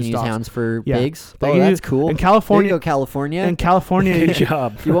 They can use hounds for pigs. That's cool. In California, there you go, California. In California, good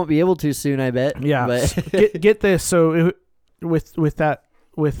job. You won't be able to soon, I bet. Yeah. But get this. So with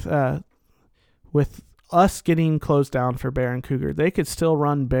us getting closed down for bear and cougar, they could still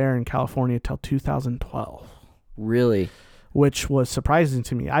run bear in California till 2012. Really? Which was surprising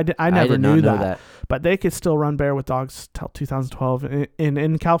to me. I never knew that. But they could still run bear with dogs till 2012.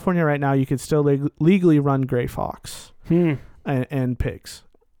 In California right now, you could still legally run gray fox and pigs,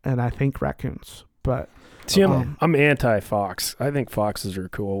 and I think raccoons. But see, I'm anti-fox. I think foxes are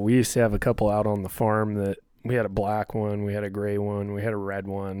cool. We used to have a couple out on the farm that we had a black one, we had a gray one, we had a red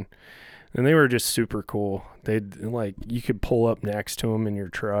one. And they were just super cool. You could pull up next to them in your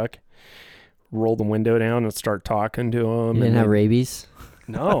truck, roll the window down, and start talking to them. You didn't have rabies?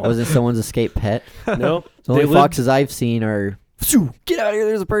 No. Wasn't someone's escaped pet? Nope. The only foxes I've seen are, get out of here,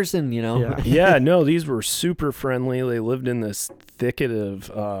 there's a person, Yeah, no, these were super friendly. They lived in this thicket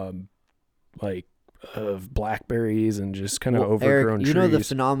of blackberries and just kind of overgrown trees. You know the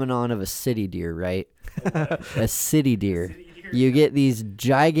phenomenon of a city deer, right? A city deer. You get these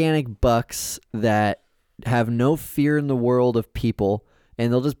gigantic bucks that have no fear in the world of people,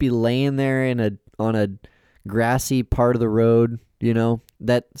 and they'll just be laying there on a grassy part of the road.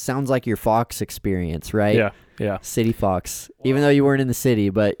 That sounds like your fox experience, right? Yeah. City fox, even though you weren't in the city,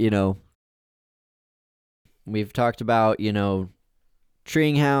 but we've talked about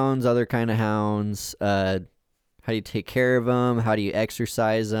treeing hounds, other kind of hounds. How do you take care of them? How do you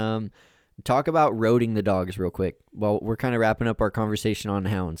exercise them? Talk about roading the dogs real quick. Well, we're kind of wrapping up our conversation on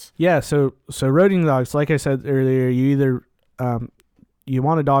hounds. Yeah, so roading the dogs, like I said earlier, you either you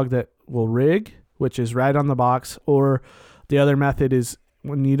want a dog that will rig, which is right on the box, or the other method is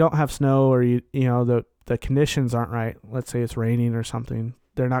when you don't have snow or the conditions aren't right. Let's say it's raining or something,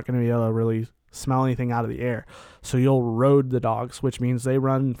 they're not going to be able to really smell anything out of the air. So you'll road the dogs, which means they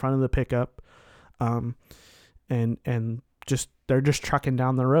run in front of the pickup, and they're just trucking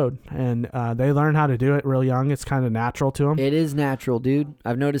down the road, and they learn how to do it real young. It's kind of natural to them. It is natural, dude.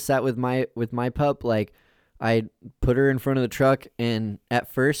 I've noticed that with my pup. Like, I put her in front of the truck, and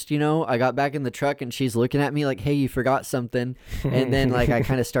at first, I got back in the truck, and she's looking at me like, "Hey, you forgot something." And then I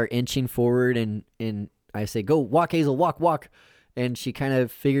kind of start inching forward, and I say, "Go walk, Hazel, walk." And she kind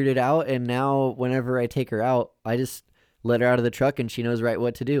of figured it out. And now, whenever I take her out, I just let her out of the truck, and she knows right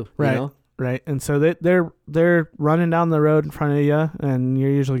what to do. Right. right? And so they're running down the road in front of you, and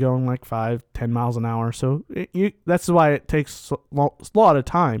you're usually going like 5-10 miles an hour. So that's why it takes a lot of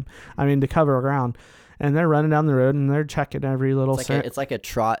time. I mean, to cover ground. And they're running down the road, and they're checking every little scent. It's like a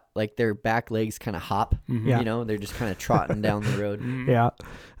trot, like their back legs kind of hop. Yeah. You know, they're just kind of trotting down the road. Yeah.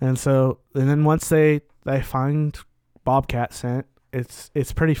 And then once they find bobcat scent,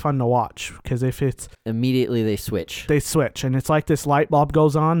 it's pretty fun to watch, because if it's immediately they switch, and it's like this light bulb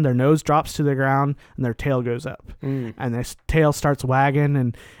goes on, their nose drops to the ground, and their tail goes up, and their tail starts wagging,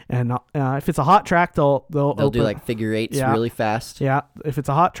 and if it's a hot track, they'll open, do like figure eights really fast. Yeah. If it's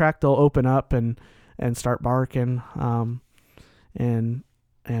a hot track, they'll open up and start barking, and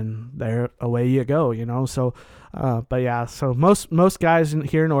there away you go, you know. So but yeah, so most guys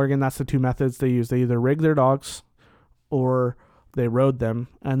here in Oregon, that's the two methods they use. They either rig their dogs or they road them,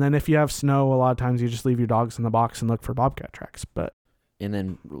 and then if you have snow, a lot of times you just leave your dogs in the box and look for bobcat tracks, and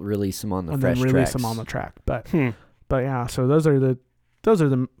then release them on the and fresh then release tracks. them on the track. But yeah, so those are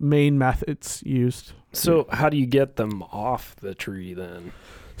the main methods used. So how do you get them off the tree then?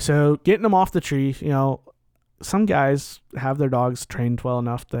 So getting them off the tree, you know, some guys have their dogs trained well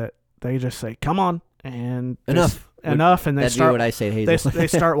enough that they just say, "Come on," and enough, and they that'd start. be what I say, Hazel. They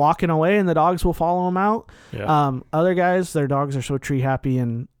start walking away, and the dogs will follow them out. Yeah. Other guys, their dogs are so tree happy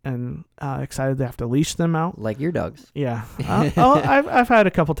and excited they have to leash them out. Like your dogs. Yeah. I've had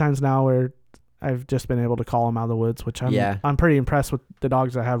a couple times now where I've just been able to call them out of the woods, which I'm pretty impressed with the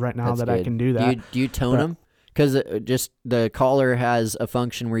dogs I have right now. That's that good. I can do that. Do you tone them? Because just the collar has a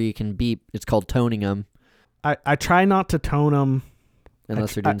function where you can beep. It's called toning them. I try not to tone them.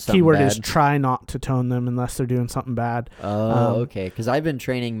 Unless they're doing something keyword bad. is try not to tone them unless they're doing something bad. Oh, okay. Because I've been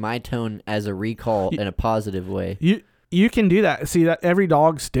training my tone as a recall in a positive way. You can do that. See, that every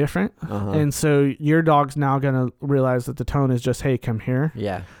dog's different. And so your dog's now going to realize that the tone is just, hey, come here.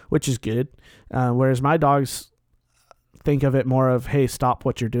 Yeah. Which is good. Whereas my dogs think of it more of, hey, stop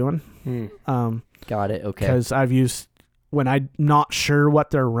what you're doing. Got it. Okay. Because I've used, when I'm not sure what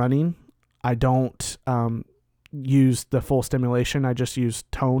they're running, I don't use the full stimulation. I just use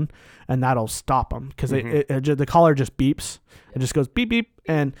tone, and that'll stop them, because the collar just beeps. It just goes beep beep,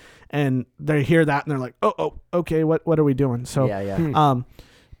 and they hear that and they're like, oh, okay, what are we doing? So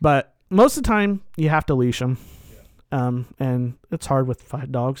but most of the time you have to leash them. And it's hard with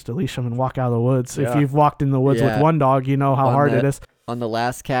 5 dogs to leash them and walk out of the woods. If you've walked in the woods with one dog, you know how hard it is. On the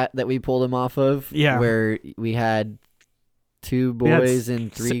last cat that we pulled him off of, where we had 2 boys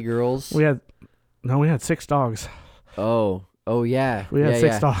and 3 girls. We had 6 dogs. Oh yeah. We had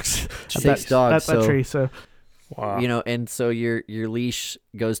 6 dogs. 6 dogs. At that tree. So wow. You know, and so your leash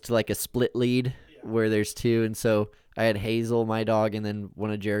goes to like a split lead where there's 2, and so I had Hazel, my dog, and then one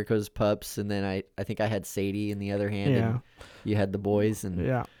of Jericho's pups, and then I think I had Sadie in the other hand, and you had the boys,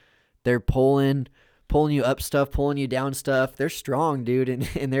 and they're pulling you up stuff, pulling you down stuff. They're strong, dude,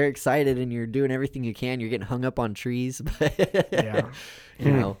 and they're excited, and you're doing everything you can. You're getting hung up on trees, but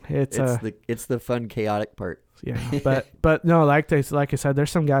you know, it's the fun, chaotic part. Yeah, but no, like I said,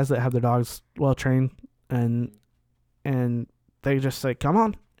 there's some guys that have their dogs well trained, and they just say, "Come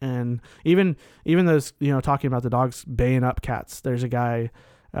on." And even those, you know, talking about the dogs baying up cats, there's a guy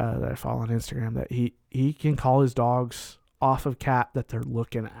that I follow on Instagram that he can call his dogs off of cat that they're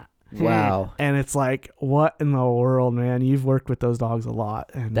looking at. Wow. And it's like, what in the world, man? You've worked with those dogs a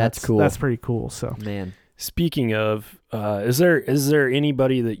lot, and that's cool. That's pretty cool. So, man, speaking of, is there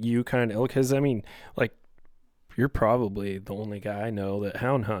anybody that you kind of, because I mean, like, you're probably the only guy I know that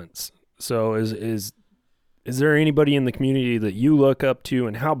hound hunts. So is there anybody in the community that you look up to,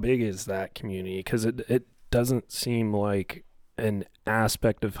 and how big is that community? Because it doesn't seem like an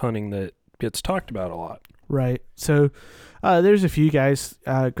aspect of hunting that gets talked about a lot. Right. So there's a few guys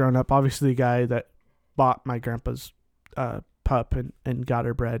growing up. Obviously, the guy that bought my grandpa's pup and got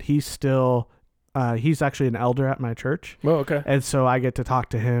her bred, he's actually an elder at my church. Oh, okay. And so I get to talk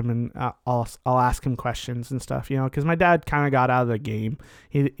to him, and I'll ask him questions and stuff, you know, because my dad kind of got out of the game.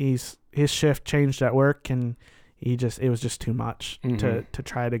 His shift changed at work, and it was just too much to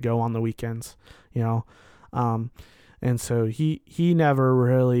try to go on the weekends, you know. And so he never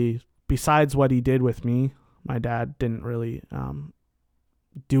really, besides what he did with me, my dad didn't really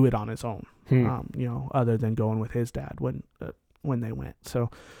do it on his own, you know, other than going with his dad when they went.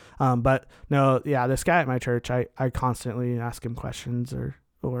 So, but no, yeah, this guy at my church, I constantly ask him questions or,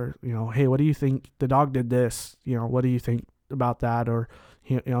 you know, hey, what do you think? The dog did this, you know, what do you think about that? Or,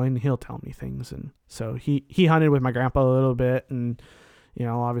 you know, and he'll tell me things. And so he hunted with my grandpa a little bit, and, you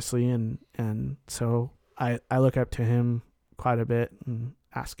know, obviously, and so I look up to him quite a bit and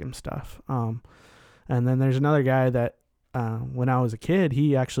ask him stuff. And then there's another guy that when I was a kid,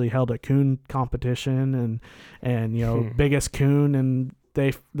 he actually held a coon competition and biggest coon, and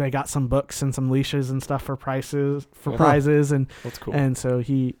they got some books and some leashes and stuff for prizes, and that's cool. And so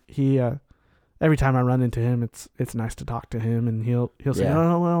he every time I run into him, it's nice to talk to him, and he'll say,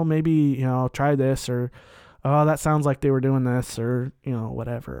 oh well, maybe I'll try this, or oh, that sounds like they were doing this, or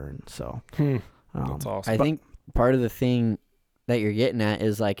whatever. And so that's awesome. I think part of the thing that you're getting at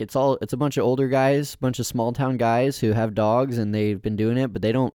is like it's a bunch of older guys, bunch of small town guys who have dogs and they've been doing it, but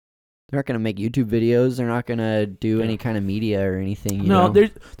they're not going to make YouTube videos. They're not going to do any kind of media or anything. You know?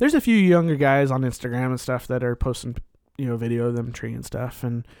 There's a few younger guys on Instagram and stuff that are posting video of them treeing stuff,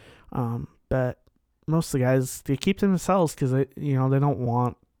 and but most of the guys, they keep themselves because they don't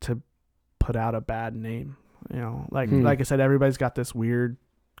want to put out a bad name. Like I said, everybody's got this weird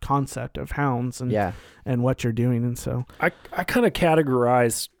concept of hounds and what you're doing, and so I kind of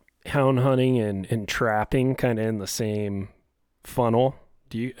categorize hound hunting and trapping kind of in the same funnel.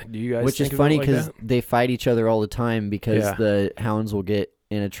 Do you guys? Which is funny because they fight each other all the time because the hounds will get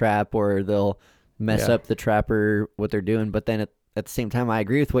in a trap or they'll mess up the trapper what they're doing, but then at the same time, I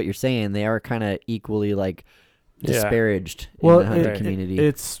agree with what you're saying. They are kind of equally like disparaged in the hunting community.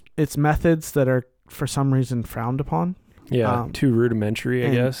 It's methods that are for some reason frowned upon. Yeah, too rudimentary,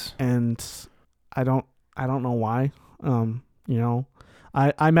 I guess. And I don't know why.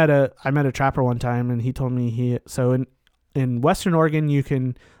 I met a trapper one time, and he told me in Western Oregon you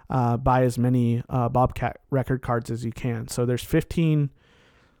can buy as many bobcat record cards as you can. So there's 15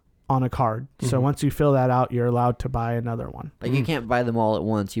 on a card. Mm-hmm. So once you fill that out, you're allowed to buy another one. Like you can't buy them all at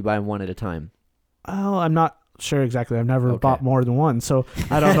once. You buy them one at a time. Oh, I'm not sure exactly. I've never bought more than one, so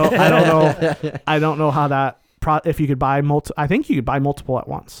I don't know. I don't know how that. If you could buy multiple, I think you could buy multiple at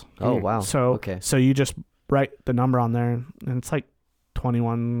once. Oh wow! So you just write the number on there, and it's like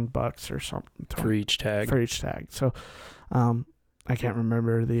 $21 or something for each tag. So, I can't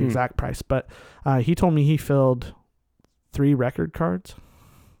remember the exact price, but he told me he filled 3 record cards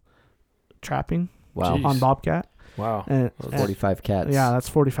trapping. Wow! On bobcat. Wow! And 45 cats. Yeah, that's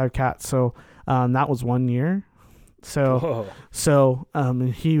 45 cats. So, that was 1 year. So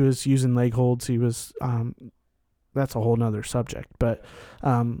he was using leg holds. He was that's a whole nother subject, but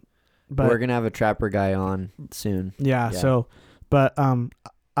we're gonna have a trapper guy on soon. Yeah. So, but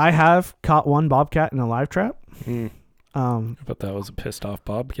I have caught one bobcat in a live trap. But that was a pissed off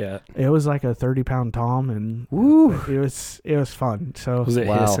bobcat. It was like a 30-pound tom, and it was fun. So was it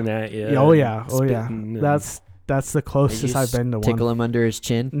hissing at you? Oh yeah. That's the closest I've been to one. Tickle him under his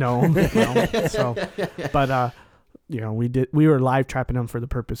chin? No. So, but we were live trapping them for the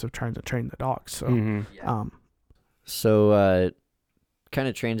purpose of trying to train the dogs. So, So, kind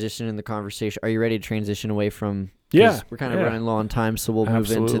of transitioning the conversation. Are you ready to transition away from? Yeah, we're kind of running low on time, so we'll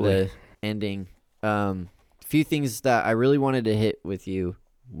move into the ending. A few things that I really wanted to hit with you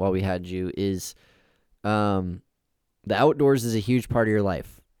while we had you is, the outdoors is a huge part of your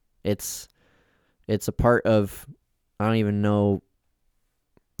life. It's a part of, I don't even know.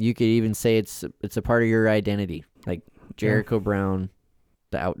 You could even say it's a part of your identity, like Jericho Brown,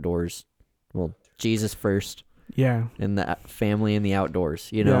 the outdoors. Well, Jesus first. Yeah. And the family and the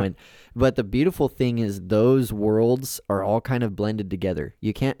outdoors, but the beautiful thing is those worlds are all kind of blended together.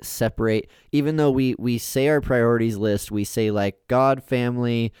 You can't separate, even though we say our priorities list, we say like God,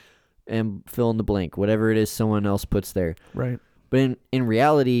 family, and fill in the blank, whatever it is someone else puts there. Right. But in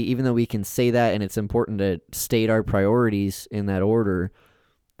reality, even though we can say that and it's important to state our priorities in that order,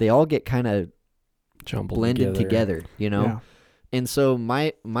 they all get kind of blended together, Yeah. And so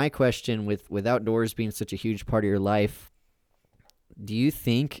my question with outdoors being such a huge part of your life, do you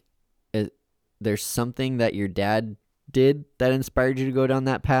think there's something that your dad did that inspired you to go down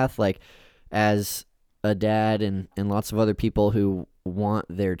that path? Like as a dad and lots of other people who want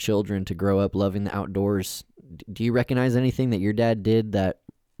their children to grow up loving the outdoors, do you recognize anything that your dad did that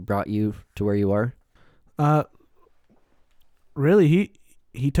brought you to where you are? Really,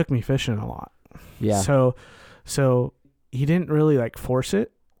 he took me fishing a lot. Yeah. So he didn't really like force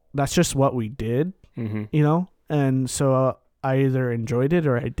it. That's just what we did, and so I either enjoyed it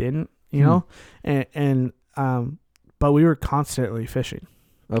or I didn't, and but we were constantly fishing.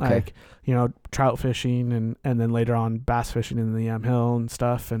 Okay. Like, trout fishing and then later on bass fishing in the Hill and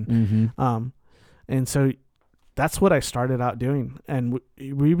stuff. And, and so that's what I started out doing. And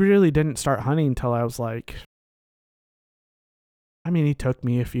we really didn't start hunting until I was like, he took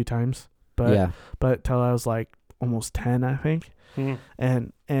me a few times, but till I was like almost 10, I think.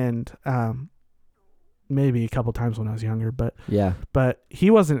 And maybe a couple times when I was younger, but he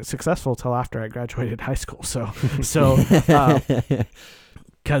wasn't successful till after I graduated high school. So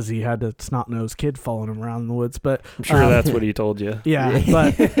because he had a snot-nosed kid following him around in the woods. But I'm sure that's what he told you. Yeah,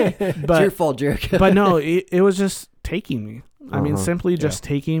 but it's your fault, Jericho. But no, it was just taking me. I mean, simply just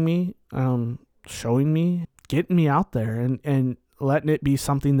taking me, showing me, getting me out there, and letting it be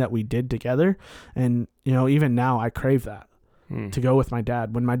something that we did together. And even now, I crave that to go with my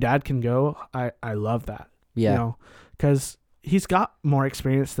dad. When my dad can go, I love that. Yeah, because he's got more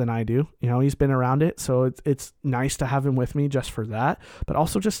experience than I do. He's been around it, so it's nice to have him with me just for that, but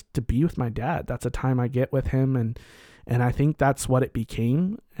also just to be with my dad. That's a time I get with him, and I think that's what it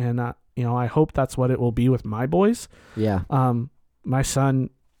became, and I hope that's what it will be with my boys. Yeah. My son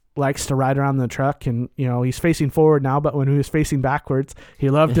likes to ride around the truck, and he's facing forward now, but when he was facing backwards, he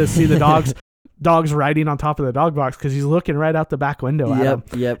loved to see the dogs riding on top of the dog box because he's looking right out the back window at him.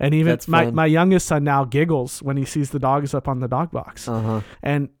 Yep. And even my youngest son now giggles when he sees the dogs up on the dog box.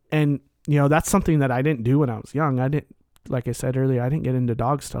 And that's something that I didn't do when I was young. I didn't, like I said earlier, I didn't get into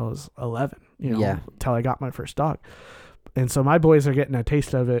dogs till I was 11, till I got my first dog. And so my boys are getting a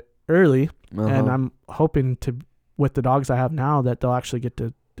taste of it early, and I'm hoping with the dogs I have now that they'll actually get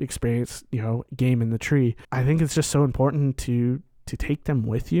to experience, game in the tree. I think it's just so important to take them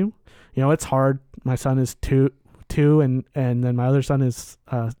with you. It's hard. My son is two, and then my other son is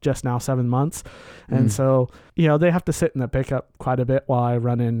just now 7 months. And so, they have to sit in the pickup quite a bit while I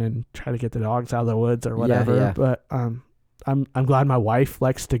run in and try to get the dogs out of the woods or whatever. Yeah. But I'm glad my wife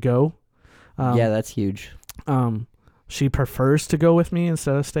likes to go. That's huge. She prefers to go with me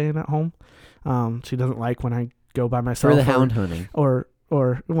instead of staying at home. She doesn't like when I go by myself. For the hound hunting.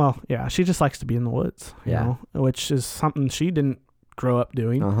 She just likes to be in the woods, which is something she didn't grow up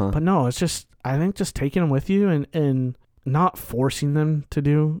doing. But no, it's just, I think just taking them with you and not forcing them to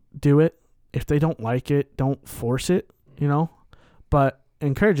do it. If they don't like it, don't force it, but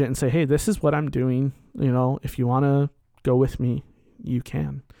encourage it and say, hey, this is what I'm doing. If you want to go with me, you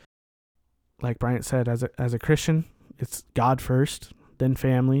can. Like Bryant said, as a Christian, it's God first, then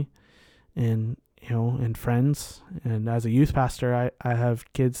family, and and friends. And as a youth pastor, I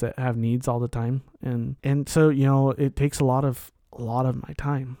have kids that have needs all the time, and so it takes a lot of my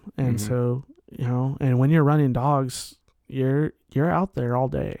time. And so and when you're running dogs, you're out there all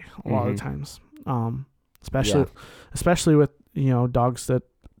day a lot of times, especially with dogs that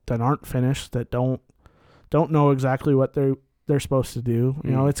aren't finished, that don't know exactly what they're supposed to do.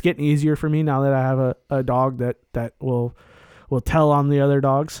 It's getting easier for me now that I have a dog that will tell on the other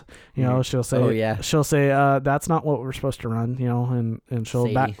dogs. She'll say, that's not what we're supposed to run, and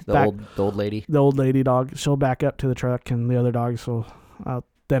she'll Sadie, the old lady dog. She'll back up to the truck, and the other dogs will,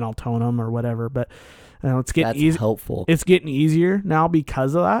 then I'll tone them or whatever. But it's getting easy. Helpful. It's getting easier now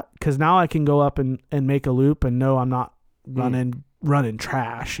because of that. Because now I can go up and make a loop and know I'm not running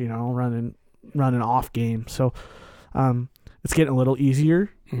trash, running off game. So, it's getting a little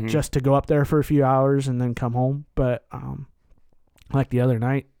easier just to go up there for a few hours and then come home. But, like the other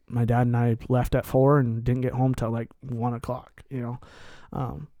night, my dad and I left at 4 and didn't get home till like 1 o'clock,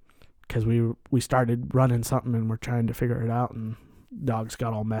 because we started running something and we're trying to figure it out, and dogs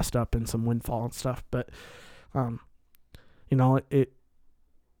got all messed up in some windfall and stuff. But,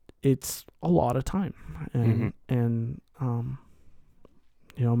 it's a lot of time, and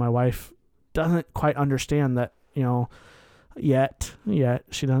my wife doesn't quite understand that, yet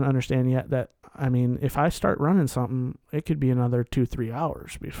she doesn't understand yet that, I mean, if I start running something, it could be another 2-3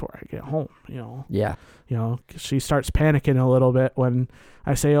 hours before I get home, Yeah. 'Cause she starts panicking a little bit when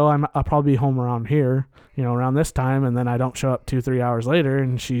I say, I'll probably be home around here, around this time. And then I don't show up 2-3 hours later.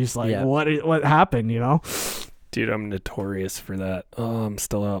 And she's like, what happened, Dude, I'm notorious for that. Oh, I'm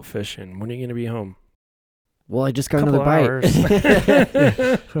still out fishing. When are you going to be home? Well, I just got another bite.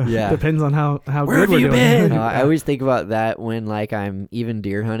 Yeah. Depends on how Where good we're doing. Been? I always think about that when like I'm even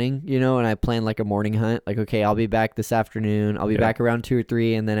deer hunting, and I plan like a morning hunt. Like, okay, I'll be back this afternoon. I'll be back around 2 or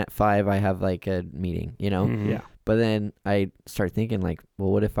 3, and then at 5 I have like a meeting, Yeah. But then I start thinking like,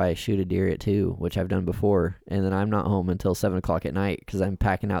 well, what if I shoot a deer at 2, which I've done before, and then I'm not home until 7 o'clock at night because I'm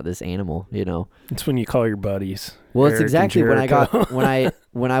packing out this animal, It's when you call your buddies. Well, Eric it's exactly when I Jericho. got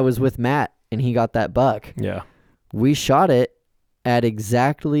when I was with Matt and he got that buck. Yeah. We shot it at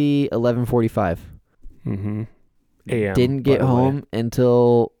exactly 11:45. Mm-hmm. AM. Didn't get home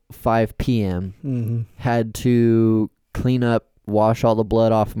until 5 p.m. Mm-hmm. Had to clean up, wash all the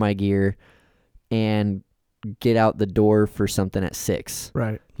blood off my gear, and get out the door for something at 6.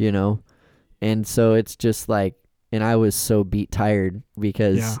 Right. And so it's just like, and I was so tired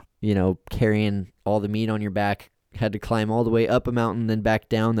because, carrying all the meat on your back, had to climb all the way up a mountain, then back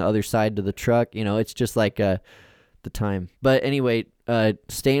down the other side to the truck. It's just like the time. But anyway,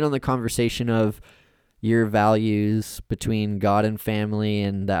 staying on the conversation of, your values between God and family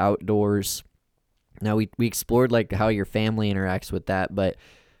and the outdoors. Now we explored like how your family interacts with that, but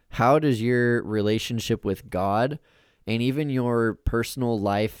how does your relationship with God and even your personal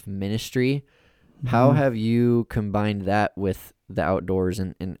life ministry, how have you combined that with the outdoors,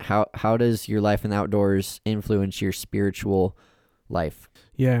 and how does your life in the outdoors influence your spiritual life?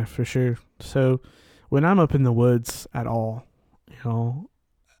 Yeah, for sure. So when I'm up in the woods at all, you know,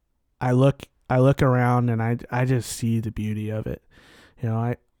 I look around and I just see the beauty of it. You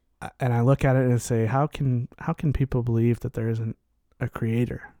know, I look at it and say, how can people believe that there isn't a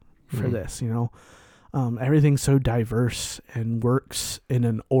creator for this? You know, everything's so diverse and works in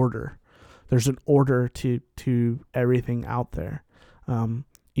an order. There's an order to everything out there.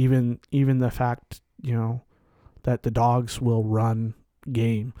 Even the fact, you know, that the dogs will run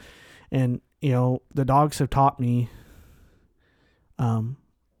game, and you know, the dogs have taught me, and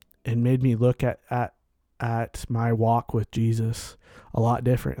made me look at my walk with Jesus a lot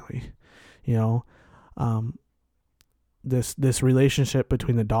differently. You know, this relationship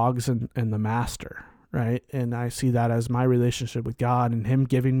between the dogs and the master, right? And I see that as my relationship with God and him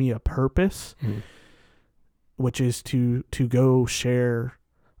giving me a purpose, which is to go share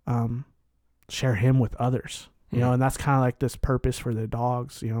him with others. You know, and that's kind of like this purpose for the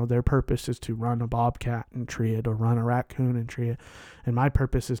dogs. You know, their purpose is to run a bobcat and tree it, or run a raccoon and tree it. And my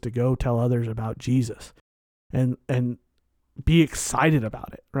purpose is to go tell others about Jesus and be excited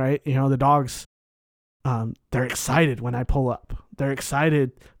about it, right? You know, the dogs, they're excited when I pull up. They're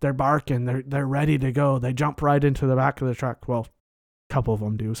excited. They're barking. They're ready to go. They jump right into the back of the truck. Well, a couple of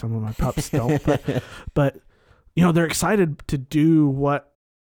them do. Some of my pups don't. But, you know, they're excited to do what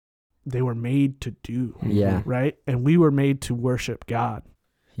they were made to do. Yeah. Right. And we were made to worship God.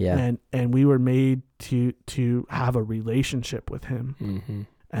 Yeah. And we were made to have a relationship with him.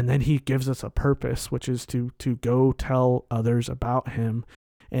 And then he gives us a purpose, which is to go tell others about him.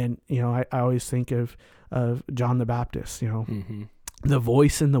 And, you know, I always think of John the Baptist, you know, the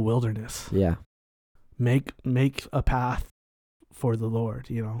voice in the wilderness. Yeah. Make a path for the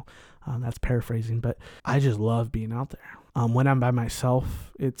Lord, you know. That's paraphrasing, but I just love being out there. When I'm by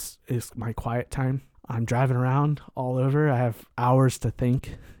myself, it's my quiet time. I'm driving around all over. I have hours to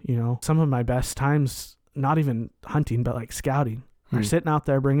think, you know. Some of my best times, not even hunting, but like scouting. Or sitting out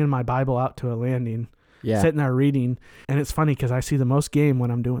there, bringing my Bible out to a landing, sitting there reading. And it's funny because I see the most game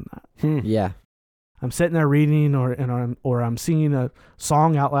when I'm doing that. Yeah. I'm sitting there reading, or I'm singing a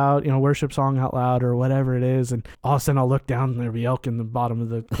song out loud, you know, worship song out loud, or whatever it is. And all of a sudden I'll look down and there'll be elk in the bottom of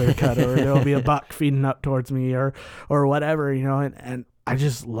the clear cut, or there'll be a buck feeding up towards me, or whatever, you know, and I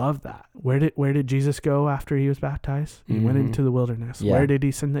just love that. Where did Jesus go after he was baptized? He went into the wilderness. Yeah. Where did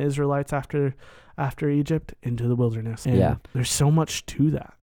he send the Israelites after Egypt? Into the wilderness. And there's so much to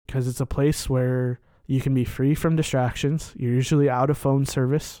that, because it's a place where you can be free from distractions. You're usually out of phone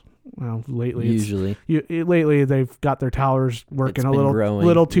service. Well, lately they've got their towers working a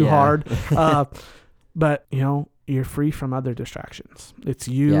little too hard. But you know, you're free from other distractions. It's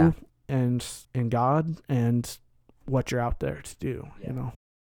you and God and what you're out there to do, you know.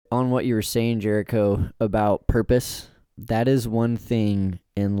 On what you were saying, Jericho, about purpose, that is one thing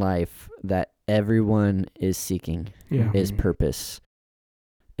in life that everyone is seeking, is purpose.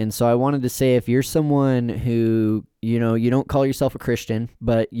 And so I wanted to say, if you're someone who, you know, you don't call yourself a Christian,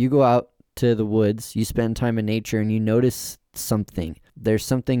 but you go out to the woods, you spend time in nature, and you notice something. There's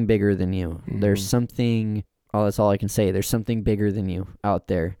something bigger than you. There's something, that's all I can say. There's something bigger than you out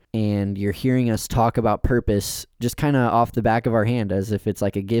there. And you're hearing us talk about purpose just kind of off the back of our hand, as if it's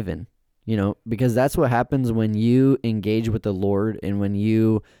like a given, you know, because that's what happens when you engage with the Lord, and when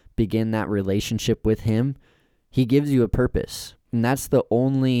you begin that relationship with him, he gives you a purpose. And that's the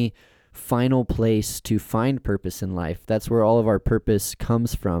only final place to find purpose in life. That's where all of our purpose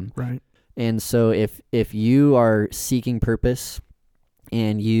comes from. Right. And so if you are seeking purpose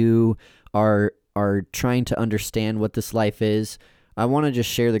and you are trying to understand what this life is, I want to just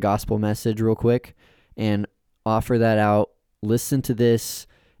share the gospel message real quick and offer that out. Listen to this,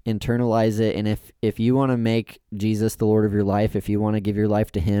 internalize it. And if you want to make Jesus the Lord of your life, if you want to give your life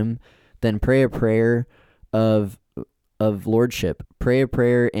to him, then pray a prayer of lordship. Pray a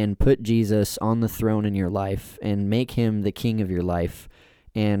prayer and put Jesus on the throne in your life and make him the king of your life.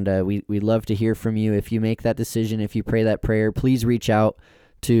 And we'd love to hear from you. If you make that decision, if you pray that prayer, please reach out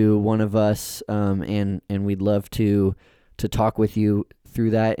to one of us, and we'd love to talk with you through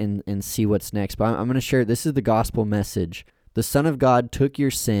that and see what's next. But I'm going to share, this is the gospel message. The Son of God took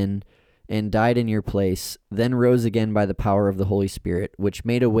your sin and died in your place, then rose again by the power of the Holy Spirit, which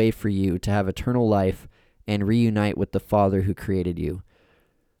made a way for you to have eternal life and reunite with the Father who created you.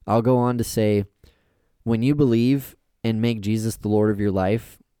 I'll go on to say, when you believe and make Jesus the Lord of your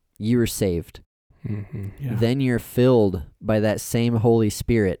life, you are saved. Mm-hmm. Yeah. Then you're filled by that same Holy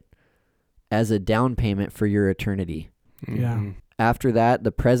Spirit as a down payment for your eternity. Yeah. Mm-hmm. After that,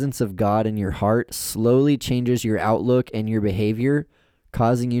 the presence of God in your heart slowly changes your outlook and your behavior,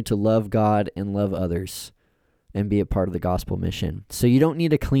 causing you to love God and love others and be a part of the gospel mission. So you don't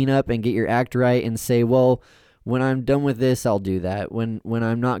need to clean up and get your act right and say, well, when I'm done with this, I'll do that. When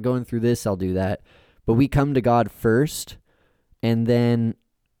I'm not going through this, I'll do that. But we come to God first, and then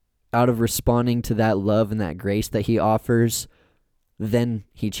out of responding to that love and that grace that he offers, then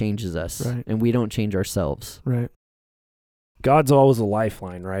he changes us, Right. and we don't change ourselves. Right. God's always a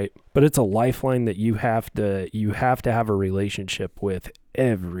lifeline, right? But it's a lifeline that you have to have a relationship with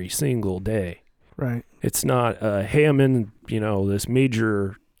every single day. Right. It's not, hey, I'm in, this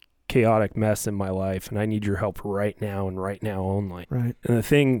major chaotic mess in my life and I need your help right now and right now only. Right. And the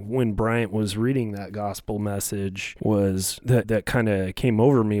thing when Bryant was reading that gospel message was that kind of came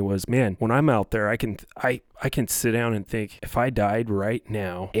over me was, man, when I'm out there, I can sit down and think, if I died right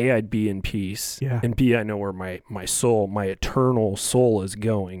now, A, I'd be in peace. Yeah. And B, I know where my soul, my eternal soul is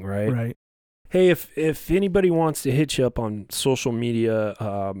going, right? Right. Hey, if anybody wants to hit you up on social media,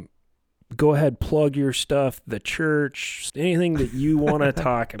 go ahead, plug your stuff, the church, anything that you want to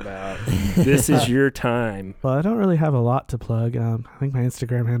talk about. This is your time. Well, I don't really have a lot to plug. I think my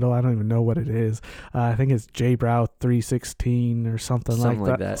Instagram handle, I don't even know what it is. I think it's jbrow316 or something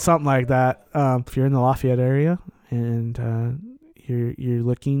like that. Something like that. If you're in the Lafayette area and you're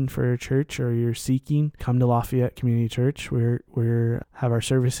looking for a church or you're seeking, come to Lafayette Community Church. We're have our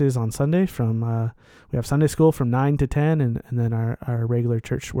services on Sunday from we have Sunday school from 9 to 10 and then our regular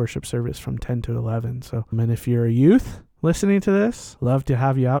church worship service from 10 to 11. So, and if you're a youth listening to this, love to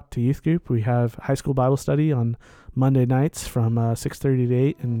have you out to youth group. We have high school Bible study on Monday nights from 6:30 to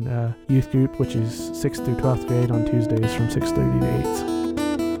 8 and youth group, which is 6th through 12th grade, on Tuesdays from 6:30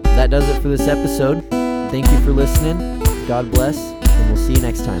 to 8. That does it for this episode. Thank you for listening. God bless, and we'll see you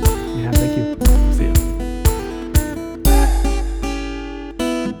next time. Yeah, thank you. See ya.